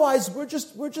 Otherwise, we're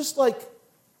just like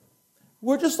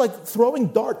throwing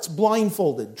darts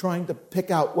blindfolded, trying to pick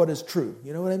out what is true.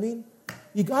 You know what I mean?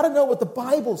 You got to know what the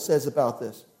Bible says about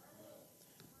this.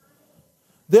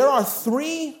 There are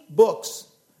 3 books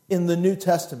in the New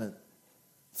Testament,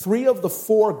 3 of the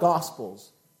 4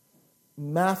 Gospels,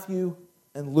 Matthew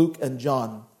and Luke and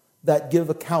John, that give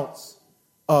accounts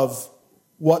of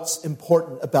what's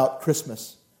important about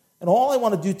Christmas. And all I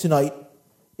want to do tonight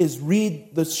is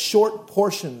read the short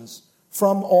portions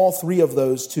from all 3 of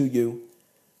those to you,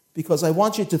 because I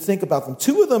want you to think about them.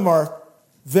 2 of them are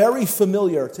very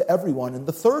familiar to everyone, and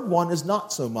the third one is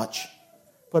not so much.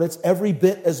 But it's every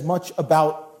bit as much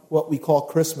about what we call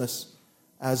Christmas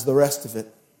as the rest of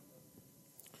it.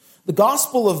 The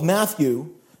Gospel of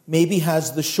Matthew maybe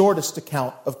has the shortest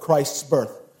account of Christ's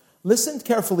birth. Listen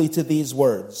carefully to these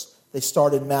words. They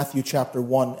start in Matthew chapter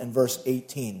 1 and verse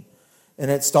 18.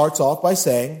 And it starts off by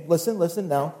saying, listen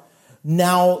now.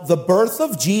 Now the birth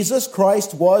of Jesus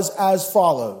Christ was as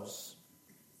follows.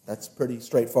 That's a pretty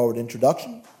straightforward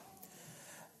introduction.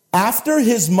 After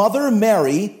his mother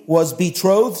Mary was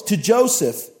betrothed to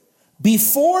Joseph,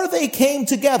 before they came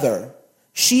together,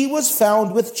 she was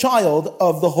found with child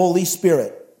of the Holy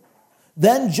Spirit.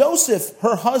 Then Joseph,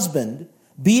 her husband,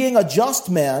 being a just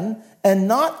man and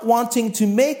not wanting to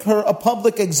make her a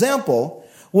public example,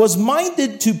 was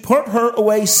minded to put her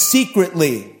away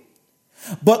secretly.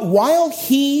 But while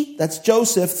he, that's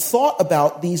Joseph, thought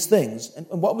about these things, and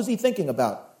what was he thinking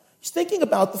about? He's thinking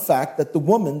about the fact that the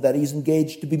woman that he's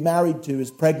engaged to be married to is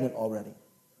pregnant already.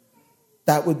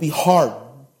 That would be hard.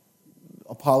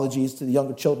 Apologies to the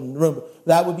younger children in the room. But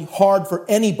that would be hard for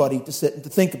anybody to sit and to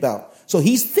think about. So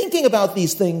he's thinking about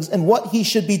these things and what he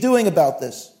should be doing about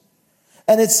this.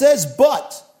 And it says,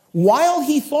 but while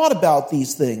he thought about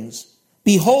these things,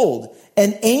 behold,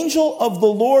 an angel of the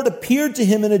Lord appeared to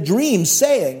him in a dream,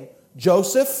 saying,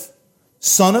 Joseph,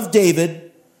 son of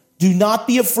David, do not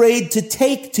be afraid to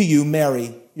take to you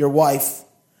Mary, your wife,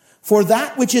 for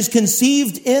that which is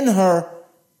conceived in her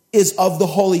is of the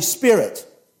Holy Spirit.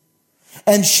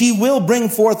 And she will bring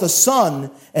forth a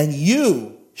son, and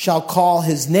you shall call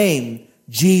his name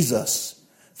Jesus,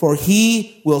 for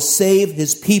he will save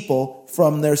his people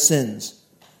from their sins.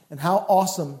 And how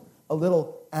awesome a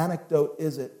little anecdote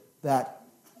is it that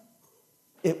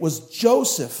it was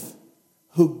Joseph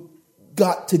who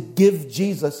got to give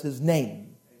Jesus his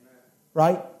name,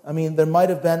 right? I mean, there might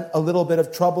have been a little bit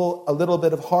of trouble, a little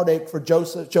bit of heartache for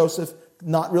Joseph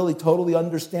not really totally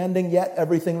understanding yet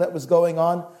everything that was going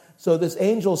on. So this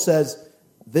angel says,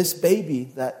 this baby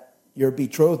that your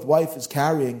betrothed wife is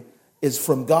carrying is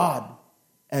from God.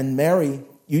 And Mary,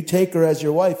 you take her as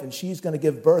your wife, and she's going to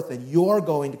give birth, and you're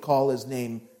going to call his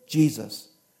name Jesus,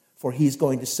 for he's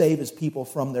going to save his people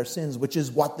from their sins, which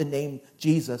is what the name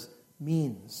Jesus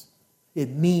means. It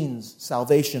means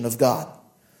salvation of God.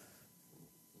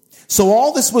 So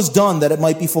all this was done that it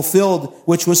might be fulfilled,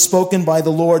 which was spoken by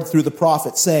the Lord through the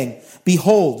prophet, saying,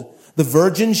 behold, the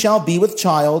virgin shall be with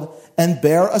child and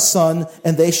bear a son,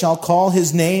 and they shall call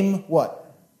his name,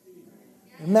 what?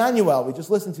 Emmanuel. We just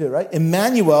listened to it, right?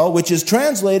 Emmanuel, which is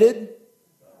translated,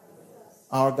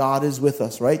 our God is with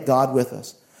us, right? God with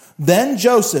us. Then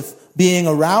Joseph, being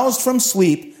aroused from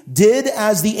sleep, did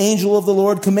as the angel of the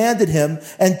Lord commanded him,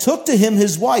 and took to him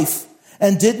his wife,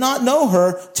 and did not know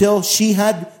her till she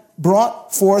had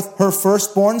brought forth her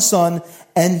firstborn son,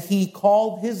 and he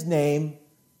called his name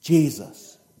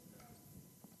Jesus.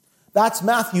 That's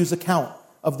Matthew's account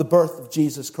of the birth of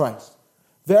Jesus Christ.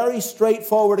 Very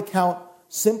straightforward account,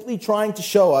 simply trying to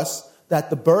show us that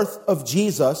the birth of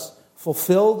Jesus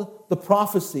fulfilled the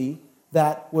prophecy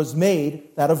that was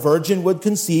made that a virgin would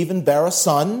conceive and bear a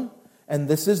son, and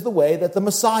this is the way that the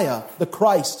Messiah, the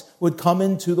Christ, would come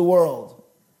into the world.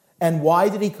 And why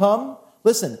did he come?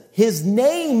 Listen, his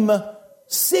name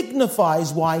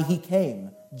signifies why he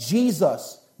came.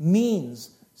 Jesus means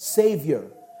Savior.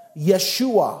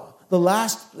 Yeshua,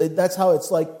 that's how it's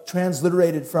like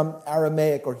transliterated from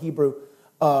Aramaic or Hebrew.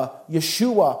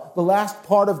 Yeshua, the last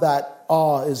part of that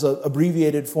is an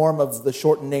abbreviated form of the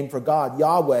shortened name for God,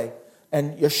 Yahweh.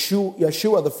 And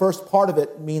Yeshua, the first part of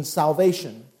it means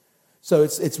salvation. So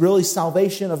it's really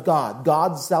salvation of God,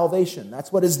 God's salvation.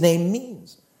 That's what his name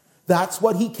means. That's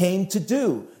what he came to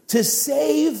do, to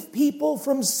save people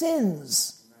from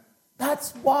sins.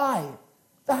 That's why.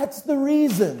 That's the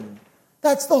reason.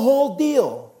 That's the whole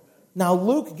deal. Now,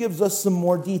 Luke gives us some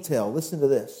more detail. Listen to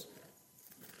this.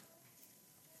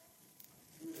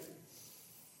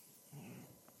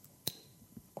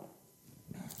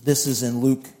 This is in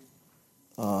Luke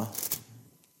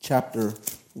chapter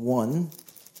 1.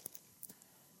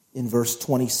 In verse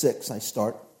 26, I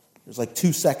start. There's like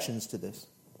 2 sections to this.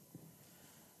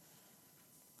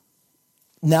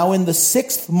 Now in the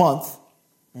 6th month,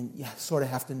 and you sort of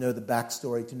have to know the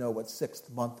backstory to know what 6th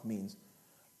month means.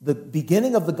 The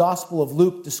beginning of the Gospel of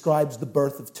Luke describes the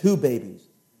birth of 2 babies.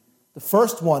 The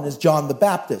first one is John the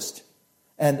Baptist,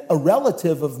 and a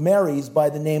relative of Mary's by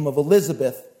the name of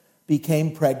Elizabeth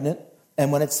became pregnant.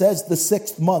 And when it says the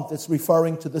 6th month, it's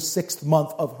referring to the 6th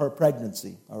month of her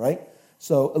pregnancy. All right?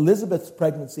 So Elizabeth's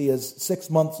pregnancy is 6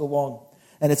 months along.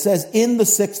 And it says, in the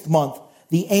 6th month,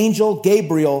 the angel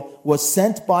Gabriel was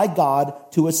sent by God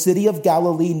to a city of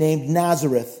Galilee named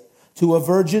Nazareth, to a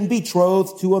virgin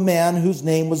betrothed to a man whose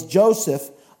name was Joseph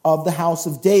of the house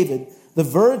of David. The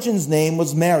virgin's name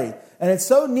was Mary. And it's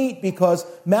so neat because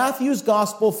Matthew's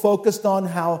gospel focused on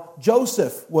how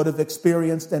Joseph would have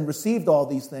experienced and received all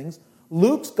these things.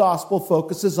 Luke's gospel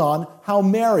focuses on how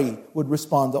Mary would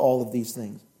respond to all of these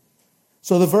things.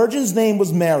 So the virgin's name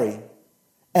was Mary.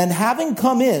 And having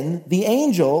come in, the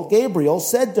angel, Gabriel,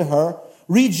 said to her,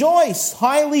 rejoice,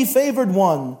 highly favored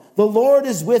one, the Lord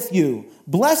is with you.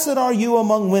 Blessed are you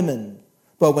among women.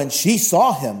 But when she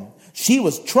saw him, she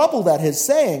was troubled at his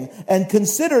saying, and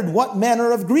considered what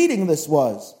manner of greeting this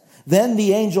was. Then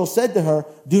the angel said to her,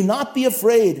 do not be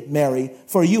afraid, Mary,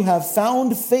 for you have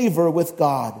found favor with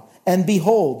God. And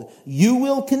behold, you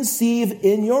will conceive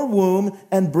in your womb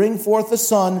and bring forth a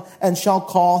son, and shall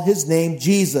call his name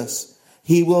Jesus.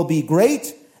 He will be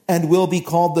great and will be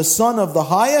called the Son of the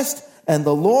Highest, and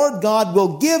the Lord God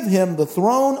will give him the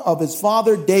throne of his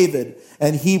father David,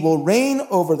 and he will reign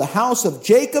over the house of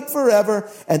Jacob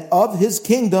forever, and of his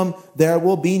kingdom there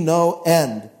will be no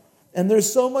end. And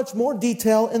there's so much more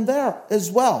detail in there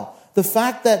as well. The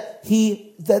fact that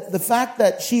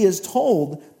she is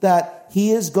told that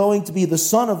he is going to be the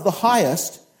son of the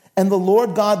highest, and the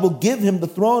Lord God will give him the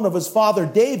throne of his father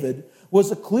David, was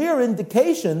a clear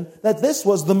indication that this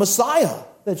was the Messiah,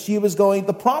 that she was going,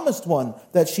 the promised one,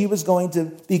 that she was going to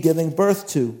be giving birth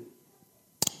to.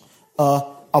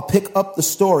 I'll pick up the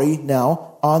story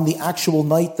now on the actual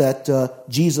night that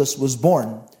Jesus was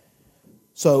born.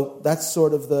 So that's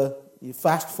sort of you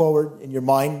fast forward in your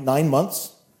mind 9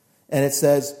 months, and it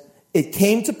says, "It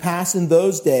came to pass in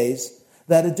those days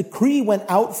that a decree went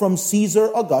out from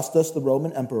Caesar Augustus, the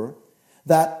Roman emperor,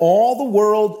 that all the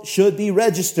world should be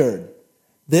registered.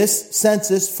 This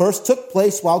census first took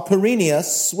place while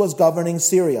Quirinius was governing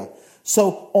Syria.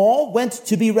 So all went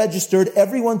to be registered,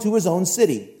 everyone to his own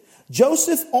city.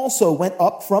 Joseph also went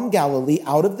up from Galilee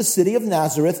out of the city of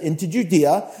Nazareth into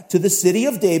Judea to the city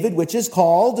of David, which is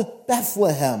called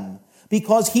Bethlehem,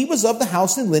 because he was of the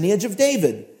house and lineage of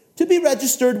David, to be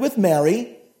registered with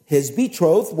Mary, his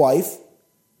betrothed wife,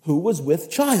 who was with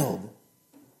child.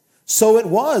 So it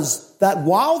was that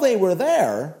while they were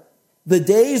there, the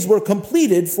days were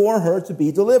completed for her to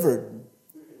be delivered.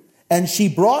 And she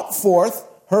brought forth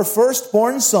her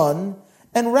firstborn son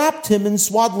and wrapped him in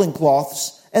swaddling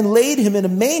cloths and laid him in a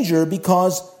manger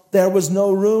because there was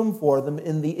no room for them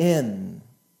in the inn."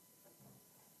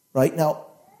 Right? Now,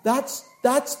 that's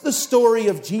the story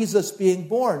of Jesus being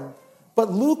born.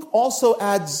 But Luke also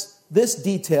adds this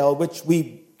detail, which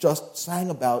we just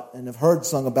sang about and have heard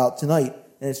sung about tonight.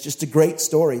 And it's just a great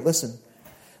story. Listen.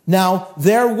 "Now,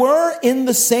 there were in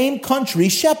the same country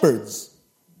shepherds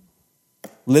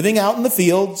living out in the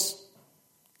fields,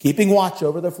 keeping watch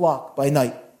over their flock by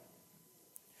night.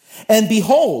 And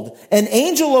behold, an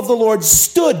angel of the Lord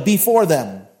stood before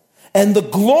them, and the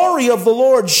glory of the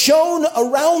Lord shone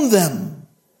around them,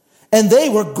 and they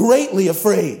were greatly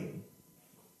afraid.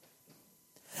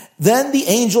 Then the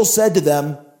angel said to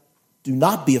them, 'Do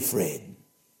not be afraid,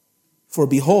 for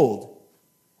behold,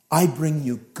 I bring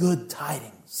you good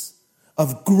tidings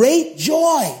of great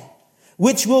joy,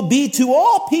 which will be to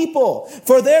all people.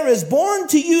 For there is born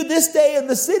to you this day in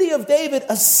the city of David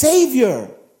a Savior,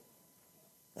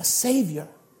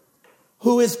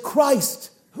 who is Christ,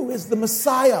 who is the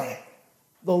Messiah,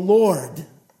 the Lord.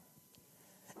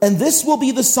 And this will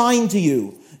be the sign to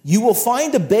you. You will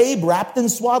find a babe wrapped in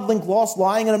swaddling cloths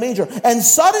lying in a manger.' And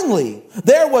suddenly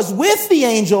there was with the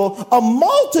angel a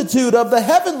multitude of the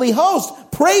heavenly host,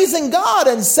 praising God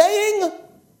and saying,"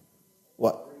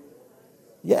 what?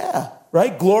 Yeah,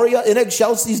 right? "Gloria in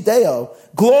excelsis Deo."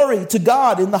 Glory to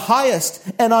God in the highest,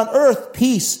 and on earth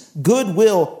peace,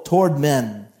 goodwill toward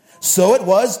men. So it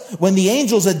was, when the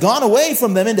angels had gone away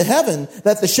from them into heaven,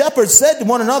 that the shepherds said to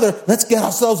one another, "Let's get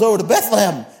ourselves over to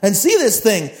Bethlehem and see this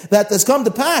thing that has come to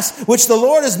pass, which the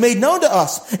Lord has made known to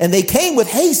us." And they came with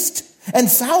haste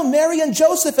and found Mary and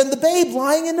Joseph and the babe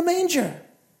lying in the manger.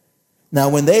 Now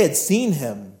when they had seen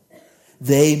him,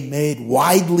 they made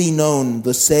widely known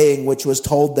the saying which was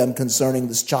told them concerning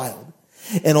this child.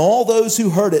 And all those who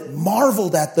heard it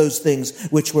marveled at those things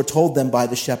which were told them by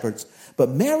the shepherds. But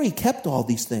Mary kept all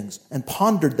these things and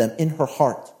pondered them in her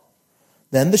heart.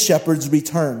 Then the shepherds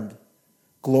returned,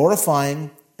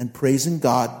 glorifying and praising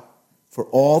God for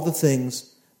all the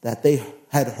things that they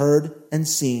had heard and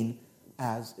seen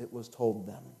as it was told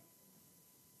them.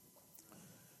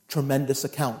 Tremendous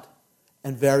account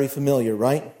and very familiar,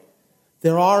 right?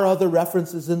 There are other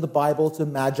references in the Bible to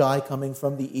Magi coming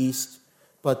from the east,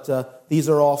 but these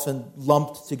are often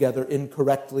lumped together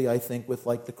incorrectly, I think, with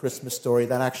like the Christmas story.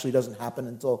 That actually doesn't happen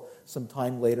until some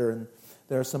time later, and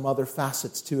there are some other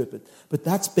facets to it. But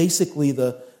that's basically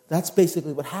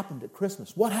what happened at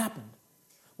Christmas. What happened?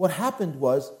 What happened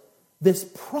was this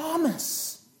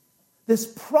promise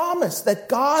that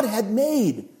God had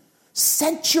made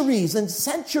centuries and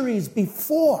centuries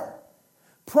before,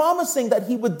 promising that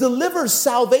he would deliver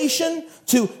salvation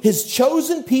to his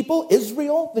chosen people,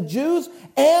 Israel, the Jews,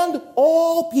 and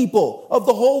all people of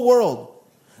the whole world.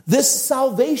 This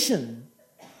salvation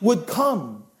would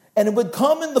come, and it would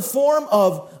come in the form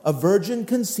of a virgin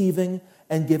conceiving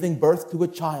and giving birth to a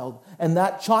child. And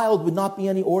that child would not be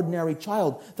any ordinary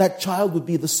child. That child would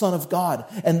be the Son of God,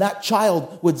 and that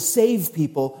child would save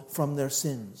people from their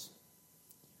sins.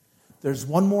 There's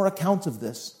one more account of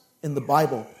this in the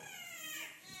Bible.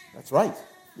 That's right.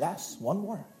 Yes, one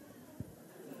more.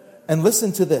 And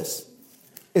listen to this.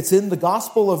 It's in the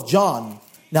Gospel of John.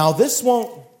 Now, this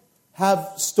won't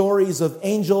have stories of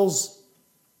angels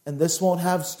And this won't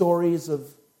have stories of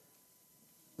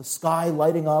the sky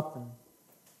lighting up and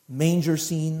manger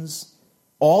scenes.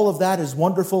 All of that is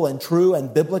wonderful and true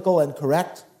and biblical and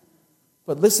correct.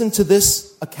 But listen to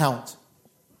this account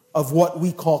of what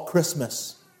we call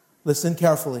Christmas. Listen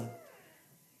carefully.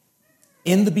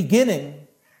 In the beginning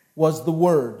was the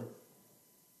Word,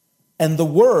 and the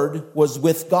Word was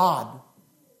with God,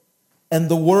 and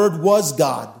the Word was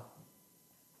God.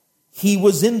 He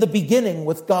was in the beginning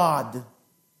with God.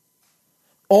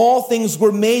 All things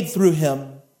were made through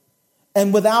him,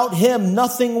 and without him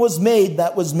nothing was made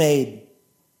that was made.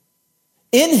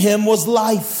 In him was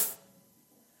life,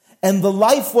 and the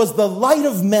life was the light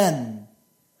of men.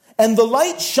 And the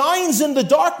light shines in the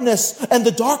darkness, and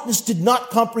the darkness did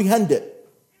not comprehend it.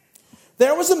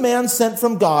 There was a man sent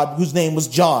from God whose name was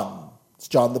John. It's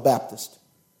John the Baptist.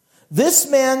 This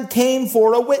man came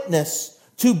for a witness,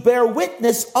 to bear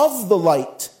witness of the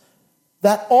light,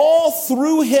 that all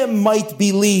through him might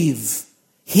believe.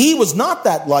 He was not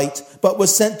that light, but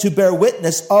was sent to bear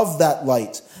witness of that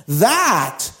light.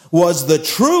 That was the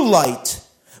true light,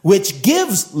 which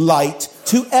gives light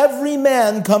to every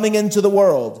man coming into the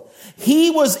world.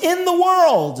 He was in the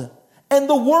world, and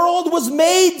the world was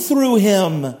made through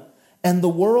him, and the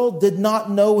world did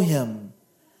not know him.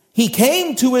 He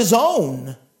came to his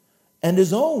own, and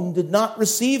his own did not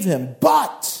receive him.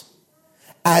 But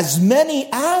as many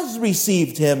as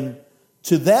received him,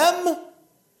 to them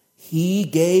he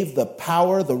gave the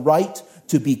power, the right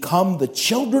to become the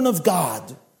children of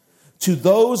God, to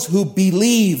those who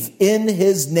believe in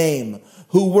his name,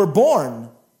 who were born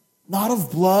not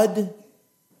of blood,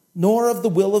 nor of the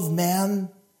will of man,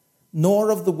 nor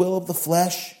of the will of the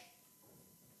flesh,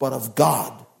 but of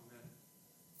God.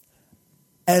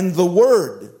 And the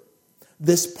Word,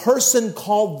 this person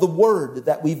called the Word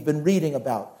that we've been reading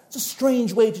about. It's a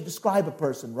strange way to describe a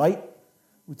person, right?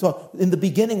 We talk, in the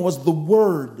beginning was the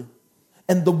Word,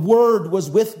 and the Word was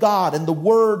with God, and the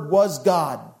Word was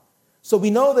God. So we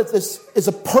know that this is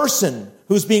a person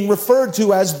who's being referred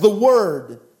to as the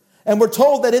Word. And we're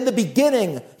told that in the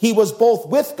beginning, he was both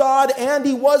with God and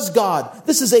he was God.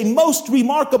 This is a most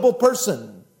remarkable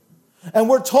person. And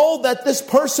we're told that this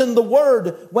person, the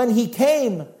Word, when he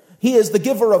came, he is the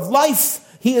giver of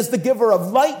life. He is the giver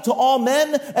of light to all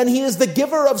men. And he is the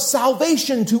giver of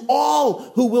salvation to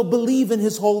all who will believe in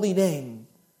his holy name.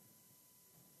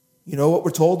 You know what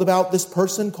we're told about this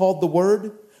person called the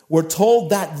Word? We're told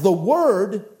that the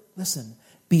Word, listen,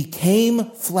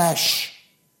 became flesh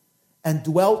and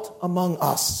dwelt among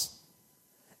us.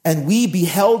 And we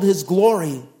beheld his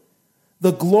glory,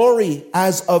 the glory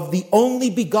as of the only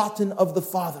begotten of the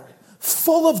Father,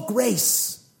 full of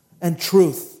grace and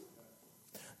truth.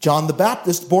 John the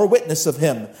Baptist bore witness of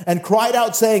him and cried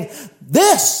out, saying,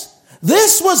 This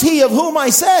was he of whom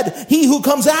I said, he who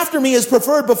comes after me is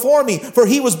preferred before me, for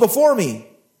he was before me.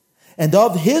 And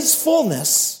of his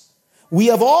fullness we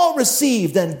have all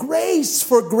received, and grace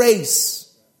for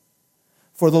grace.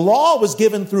 For the law was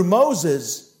given through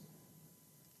Moses,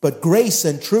 but grace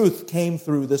and truth came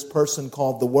through this person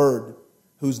called the Word,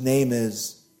 whose name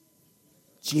is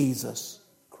Jesus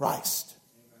Christ.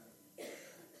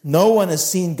 No one has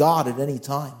seen God at any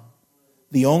time.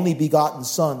 The only begotten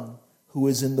Son, who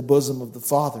is in the bosom of the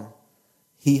Father,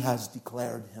 he has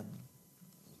declared him.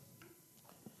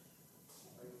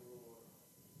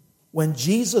 When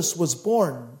Jesus was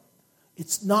born,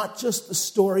 it's not just the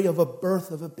story of a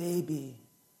birth of a baby.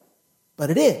 But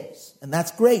it is, and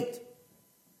that's great.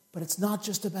 But it's not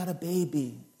just about a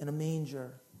baby in a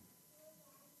manger.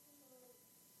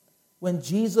 When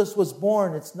Jesus was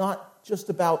born, it's not just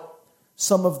about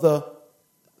some of the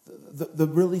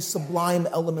really sublime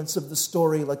elements of the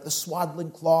story, like the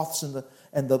swaddling cloths and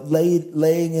the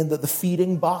laying in the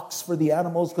feeding box for the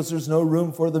animals because there's no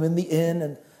room for them in the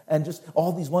inn, and just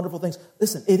all these wonderful things.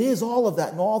 Listen, it is all of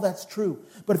that, and all that's true.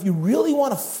 But if you really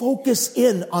want to focus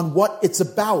in on what it's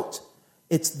about,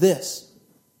 it's this.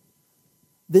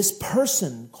 This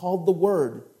person called the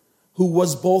Word, who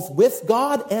was both with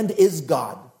God and is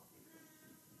God.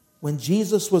 When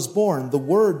Jesus was born, the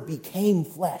Word became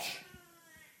flesh.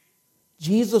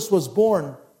 Jesus was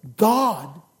born,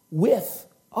 God with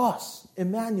us,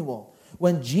 Emmanuel.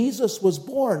 When Jesus was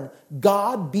born,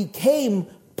 God became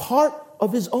part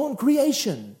of his own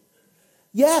creation.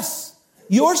 Yes,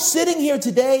 you're sitting here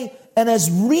today, and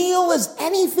as real as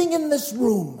anything in this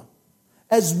room,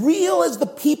 as real as the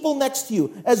people next to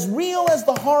you, as real as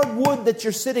the hard wood that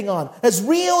you're sitting on, as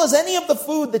real as any of the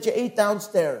food that you ate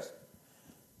downstairs,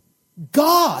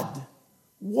 God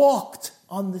walked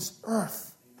on this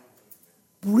earth,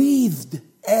 breathed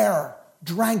air,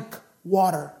 drank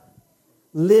water,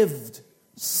 lived,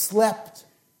 slept,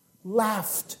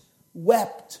 laughed,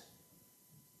 wept,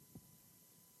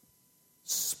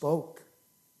 spoke,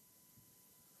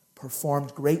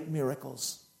 performed great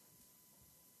miracles,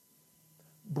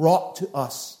 brought to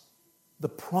us the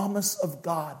promise of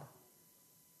God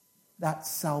that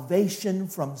salvation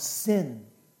from sin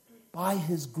by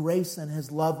His grace and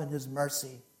His love and His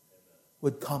mercy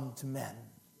would come to men.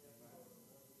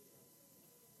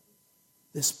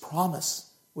 This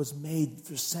promise was made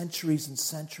for centuries and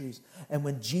centuries. And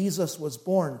when Jesus was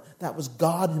born, that was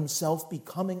God Himself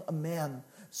becoming a man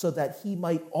so that He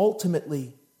might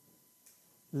ultimately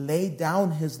lay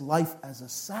down His life as a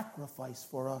sacrifice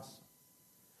for us.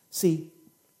 See,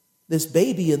 this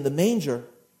baby in the manger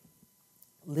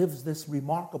lives this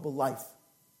remarkable life.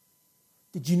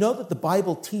 Did you know that the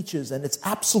Bible teaches, and it's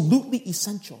absolutely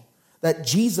essential, that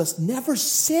Jesus never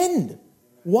sinned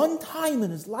one time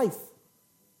in His life?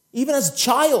 Even as a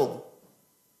child,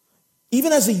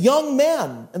 even as a young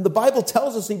man. And the Bible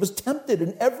tells us He was tempted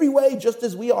in every way just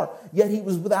as we are, yet He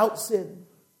was without sin.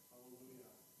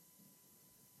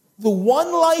 The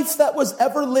one life that was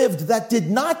ever lived that did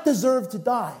not deserve to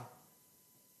die,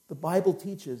 the Bible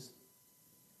teaches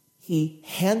He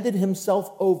handed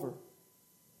Himself over,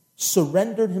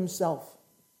 surrendered Himself,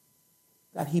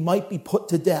 that He might be put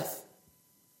to death.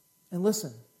 And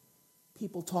listen,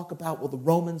 people talk about, well, the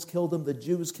Romans killed Him, the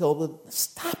Jews killed Him.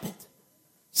 Stop it.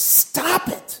 Stop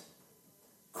it.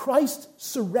 Christ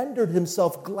surrendered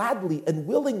Himself gladly and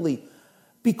willingly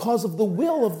because of the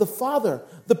will of the Father.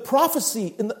 The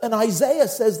prophecy in Isaiah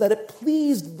says that it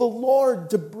pleased the Lord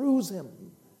to bruise Him.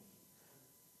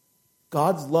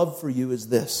 God's love for you is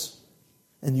this,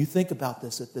 and you think about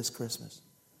this at this Christmas.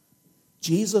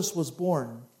 Jesus was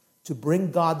born to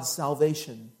bring God's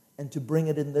salvation and to bring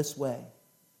it in this way.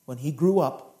 When He grew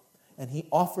up and He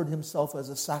offered Himself as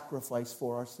a sacrifice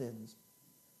for our sins,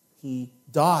 He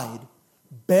died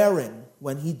bearing,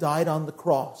 when He died on the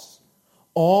cross,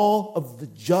 all of the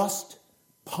just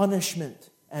punishment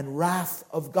and wrath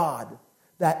of God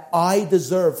that I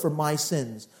deserve for my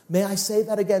sins. May I say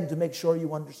that again to make sure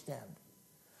you understand?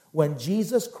 When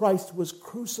Jesus Christ was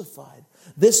crucified,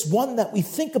 this one that we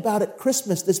think about at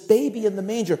Christmas, this baby in the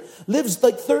manger, lives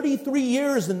like 33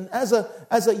 years. And as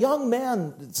a young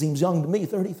man, it seems young to me,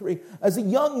 33. As a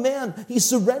young man, He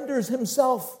surrenders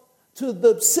Himself to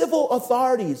the civil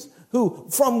authorities who,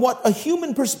 from what a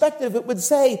human perspective it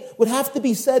would have to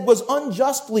be said was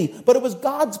unjustly, but it was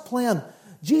God's plan.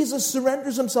 Jesus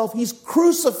surrenders Himself. He's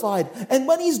crucified. And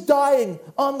when He's dying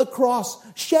on the cross,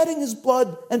 shedding His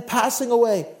blood and passing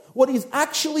away, what He's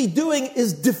actually doing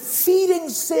is defeating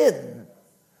sin,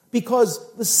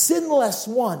 because the sinless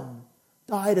one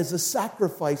died as a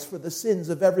sacrifice for the sins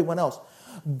of everyone else.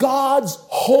 God's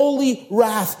holy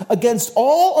wrath against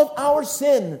all of our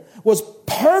sin was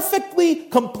perfectly,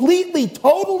 completely,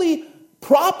 totally,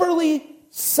 properly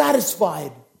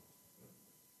satisfied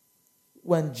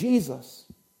when Jesus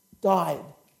died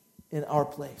in our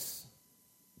place.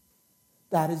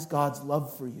 That is God's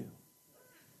love for you.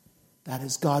 That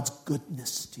is God's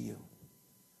goodness to you.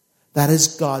 That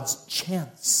is God's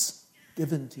chance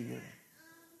given to you.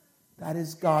 That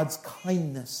is God's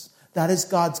kindness. That is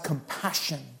God's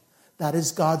compassion. That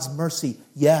is God's mercy.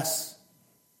 Yes,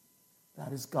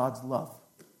 that is God's love.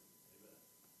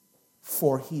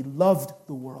 For He loved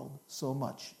the world so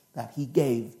much that He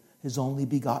gave His only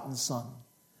begotten Son,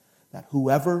 that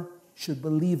whoever should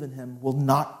believe in Him will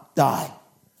not die,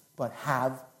 but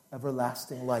have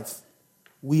everlasting life.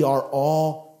 We are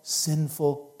all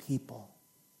sinful people.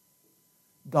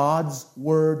 God's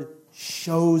word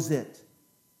shows it.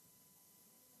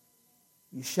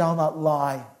 You shall not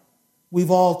lie. We've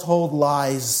all told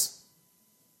lies.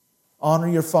 Honor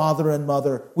your father and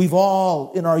mother. We've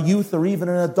all, in our youth or even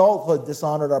in adulthood,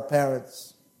 dishonored our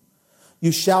parents.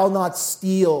 You shall not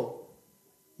steal.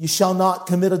 You shall not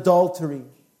commit adultery.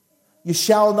 You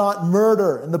shall not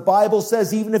murder. And the Bible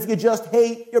says even if you just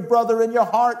hate your brother in your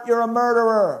heart, you're a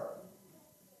murderer.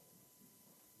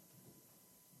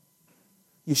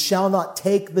 You shall not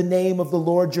take the name of the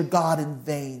Lord your God in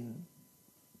vain.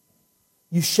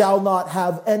 You shall not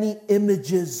have any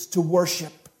images to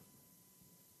worship.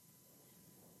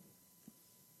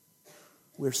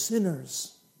 We're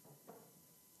sinners.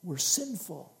 We're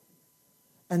sinful.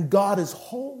 And God is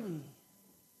holy.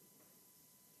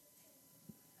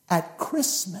 At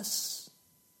Christmas,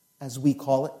 as we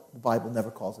call it, the Bible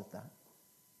never calls it that,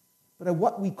 but at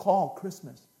what we call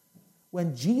Christmas,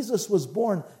 when Jesus was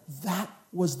born, that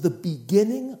was the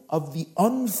beginning of the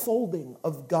unfolding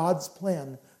of God's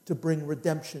plan to bring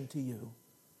redemption to you.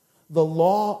 The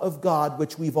law of God,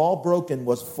 which we've all broken,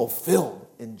 was fulfilled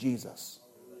in Jesus.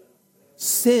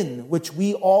 Sin, which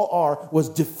we all are, was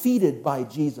defeated by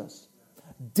Jesus.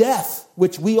 Death,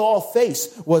 which we all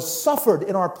face, was suffered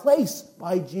in our place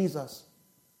by Jesus.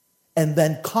 And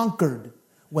then conquered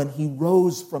when he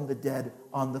rose from the dead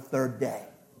on the third day.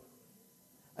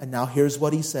 And now here's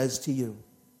what he says to you.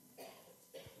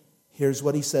 Here's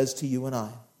what he says to you and I.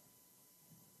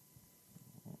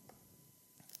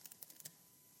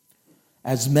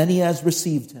 As many as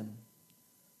received him,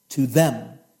 to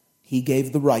them he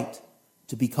gave the right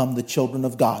to become the children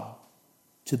of God,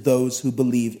 to those who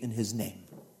believe in his name.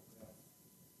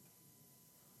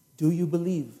 Do you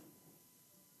believe?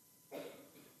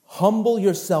 Humble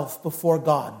yourself before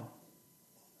God.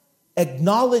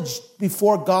 Acknowledge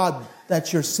before God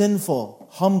that you're sinful,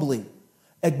 humbly.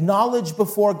 Acknowledge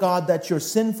before God that you're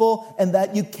sinful and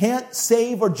that you can't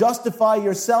save or justify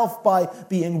yourself by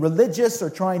being religious or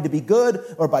trying to be good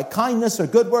or by kindness or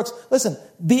good works. Listen,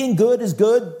 being good is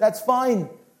good, that's fine.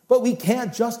 But we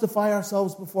can't justify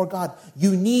ourselves before God.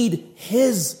 You need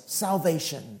his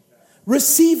salvation.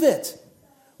 Receive it.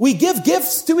 We give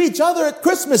gifts to each other at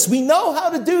Christmas. We know how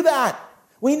to do that.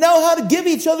 We know how to give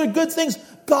each other good things.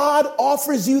 God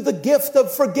offers you the gift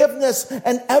of forgiveness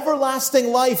and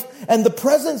everlasting life and the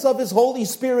presence of his Holy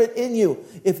Spirit in you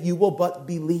if you will but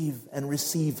believe and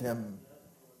receive him.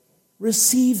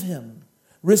 Receive him.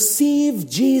 Receive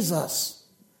Jesus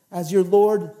as your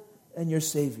Lord and your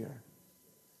Savior.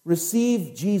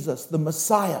 Receive Jesus, the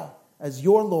Messiah, as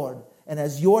your Lord and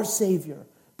as your Savior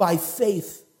by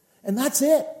faith. And that's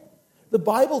it. The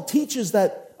Bible teaches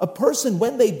that a person,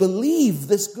 when they believe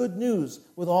this good news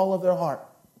with all of their heart,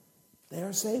 they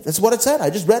are saved. That's what it said. I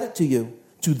just read it to you.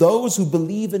 To those who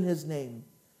believe in his name.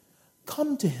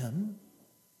 Come to him.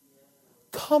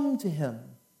 Come to him.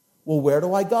 Well, where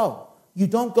do I go? You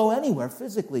don't go anywhere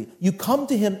physically. You come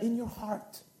to him in your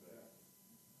heart.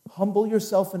 Humble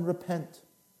yourself and repent.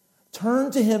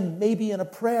 Turn to him maybe in a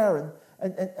prayer.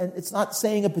 And it's not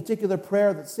saying a particular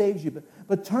prayer that saves you.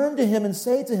 But turn to him and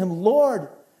say to him, Lord,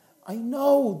 I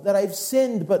know that I've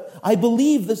sinned, but I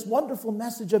believe this wonderful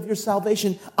message of your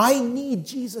salvation. I need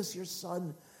Jesus, your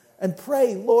son. And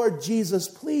pray, Lord Jesus,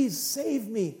 please save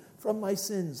me from my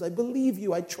sins. I believe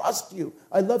you. I trust you.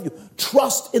 I love you.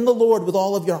 Trust in the Lord with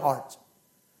all of your heart.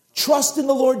 Trust in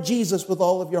the Lord Jesus with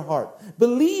all of your heart.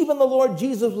 Believe in the Lord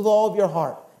Jesus with all of your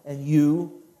heart. And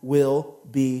you will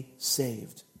be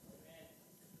saved.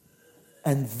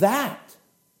 And that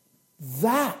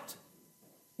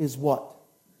is what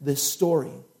this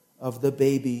story of the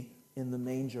baby in the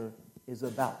manger is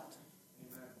about.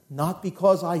 Not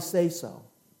because I say so,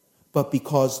 but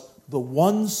because the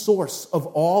one source of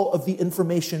all of the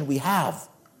information we have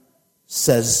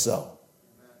says so.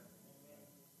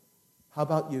 How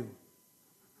about you?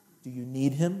 Do you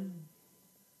need him?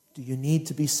 Do you need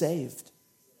to be saved?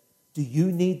 Do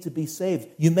you need to be saved?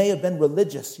 You may have been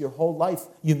religious your whole life.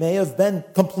 You may have been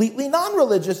completely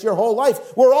non-religious your whole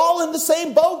life. We're all in the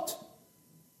same boat.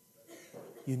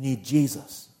 You need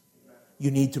Jesus.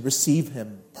 You need to receive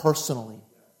him personally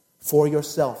for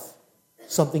yourself.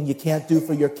 Something you can't do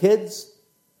for your kids.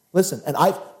 Listen, and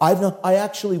I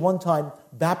actually one time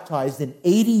baptized an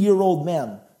 80-year-old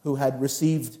man who had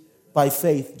received by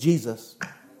faith Jesus.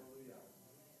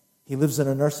 He lives in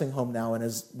a nursing home now and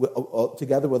is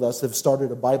together with us have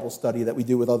started a Bible study that we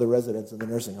do with other residents in the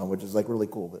nursing home, which is like really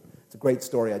cool. But it's a great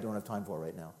story I don't have time for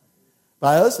right now.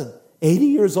 But listen, 80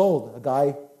 years old, a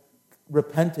guy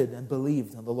repented and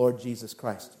believed in the Lord Jesus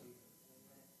Christ.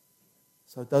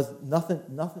 So it does nothing.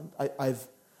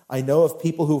 I know of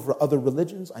people who were other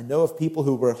religions. I know of people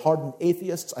who were hardened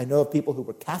atheists. I know of people who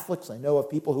were Catholics. I know of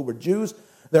people who were Jews.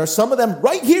 There are some of them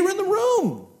right here in the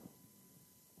room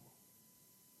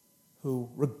who,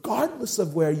 regardless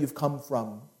of where you've come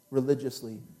from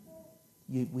religiously,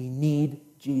 we need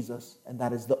Jesus, and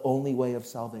that is the only way of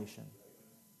salvation.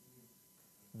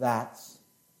 That's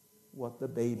what the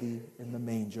baby in the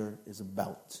manger is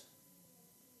about.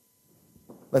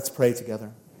 Let's pray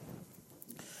together.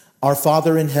 Our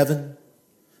Father in heaven,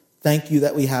 thank you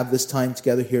that we have this time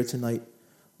together here tonight.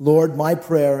 Lord, my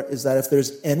prayer is that if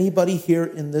there's anybody here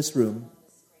in this room,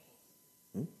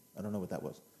 I don't know what that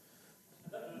was.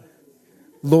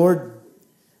 Lord,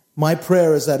 my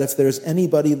prayer is that if there's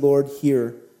anybody, Lord,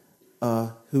 here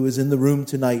who is in the room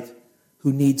tonight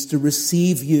who needs to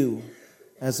receive you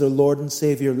as their Lord and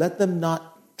Savior, let them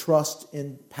not trust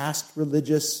in past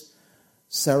religious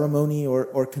ceremony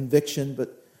or conviction,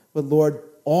 but Lord,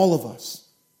 all of us,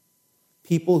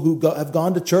 people who have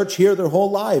gone to church here their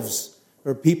whole lives,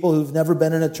 or people who've never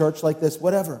been in a church like this,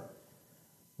 whatever,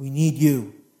 we need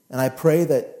you. And I pray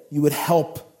that you would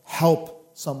help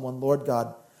someone, Lord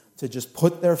God, to just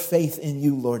put their faith in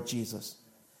you, Lord Jesus.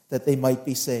 that they might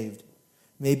be saved.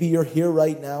 Maybe you're here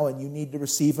right now and you need to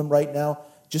receive him right now.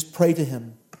 Just pray to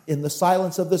him in the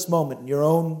silence of this moment, in your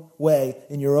own way,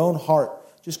 in your own heart.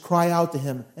 Just cry out to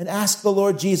him and ask the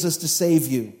Lord Jesus to save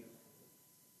you.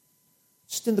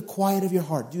 Just in the quiet of your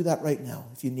heart. Do that right now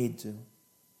if you need to.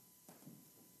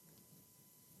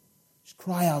 Just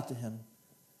cry out to him.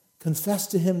 Confess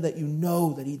to him that you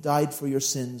know that he died for your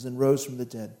sins and rose from the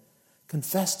dead.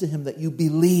 Confess to him that you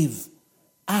believe.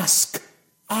 Ask.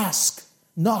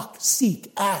 Knock,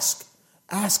 seek, ask.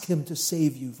 Ask him to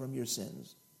save you from your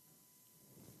sins.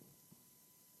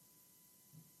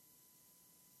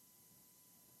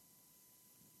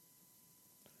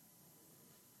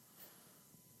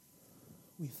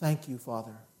 We thank you,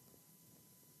 Father,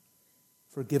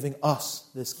 for giving us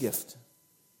this gift.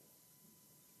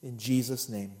 In Jesus'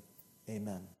 name,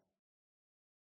 amen.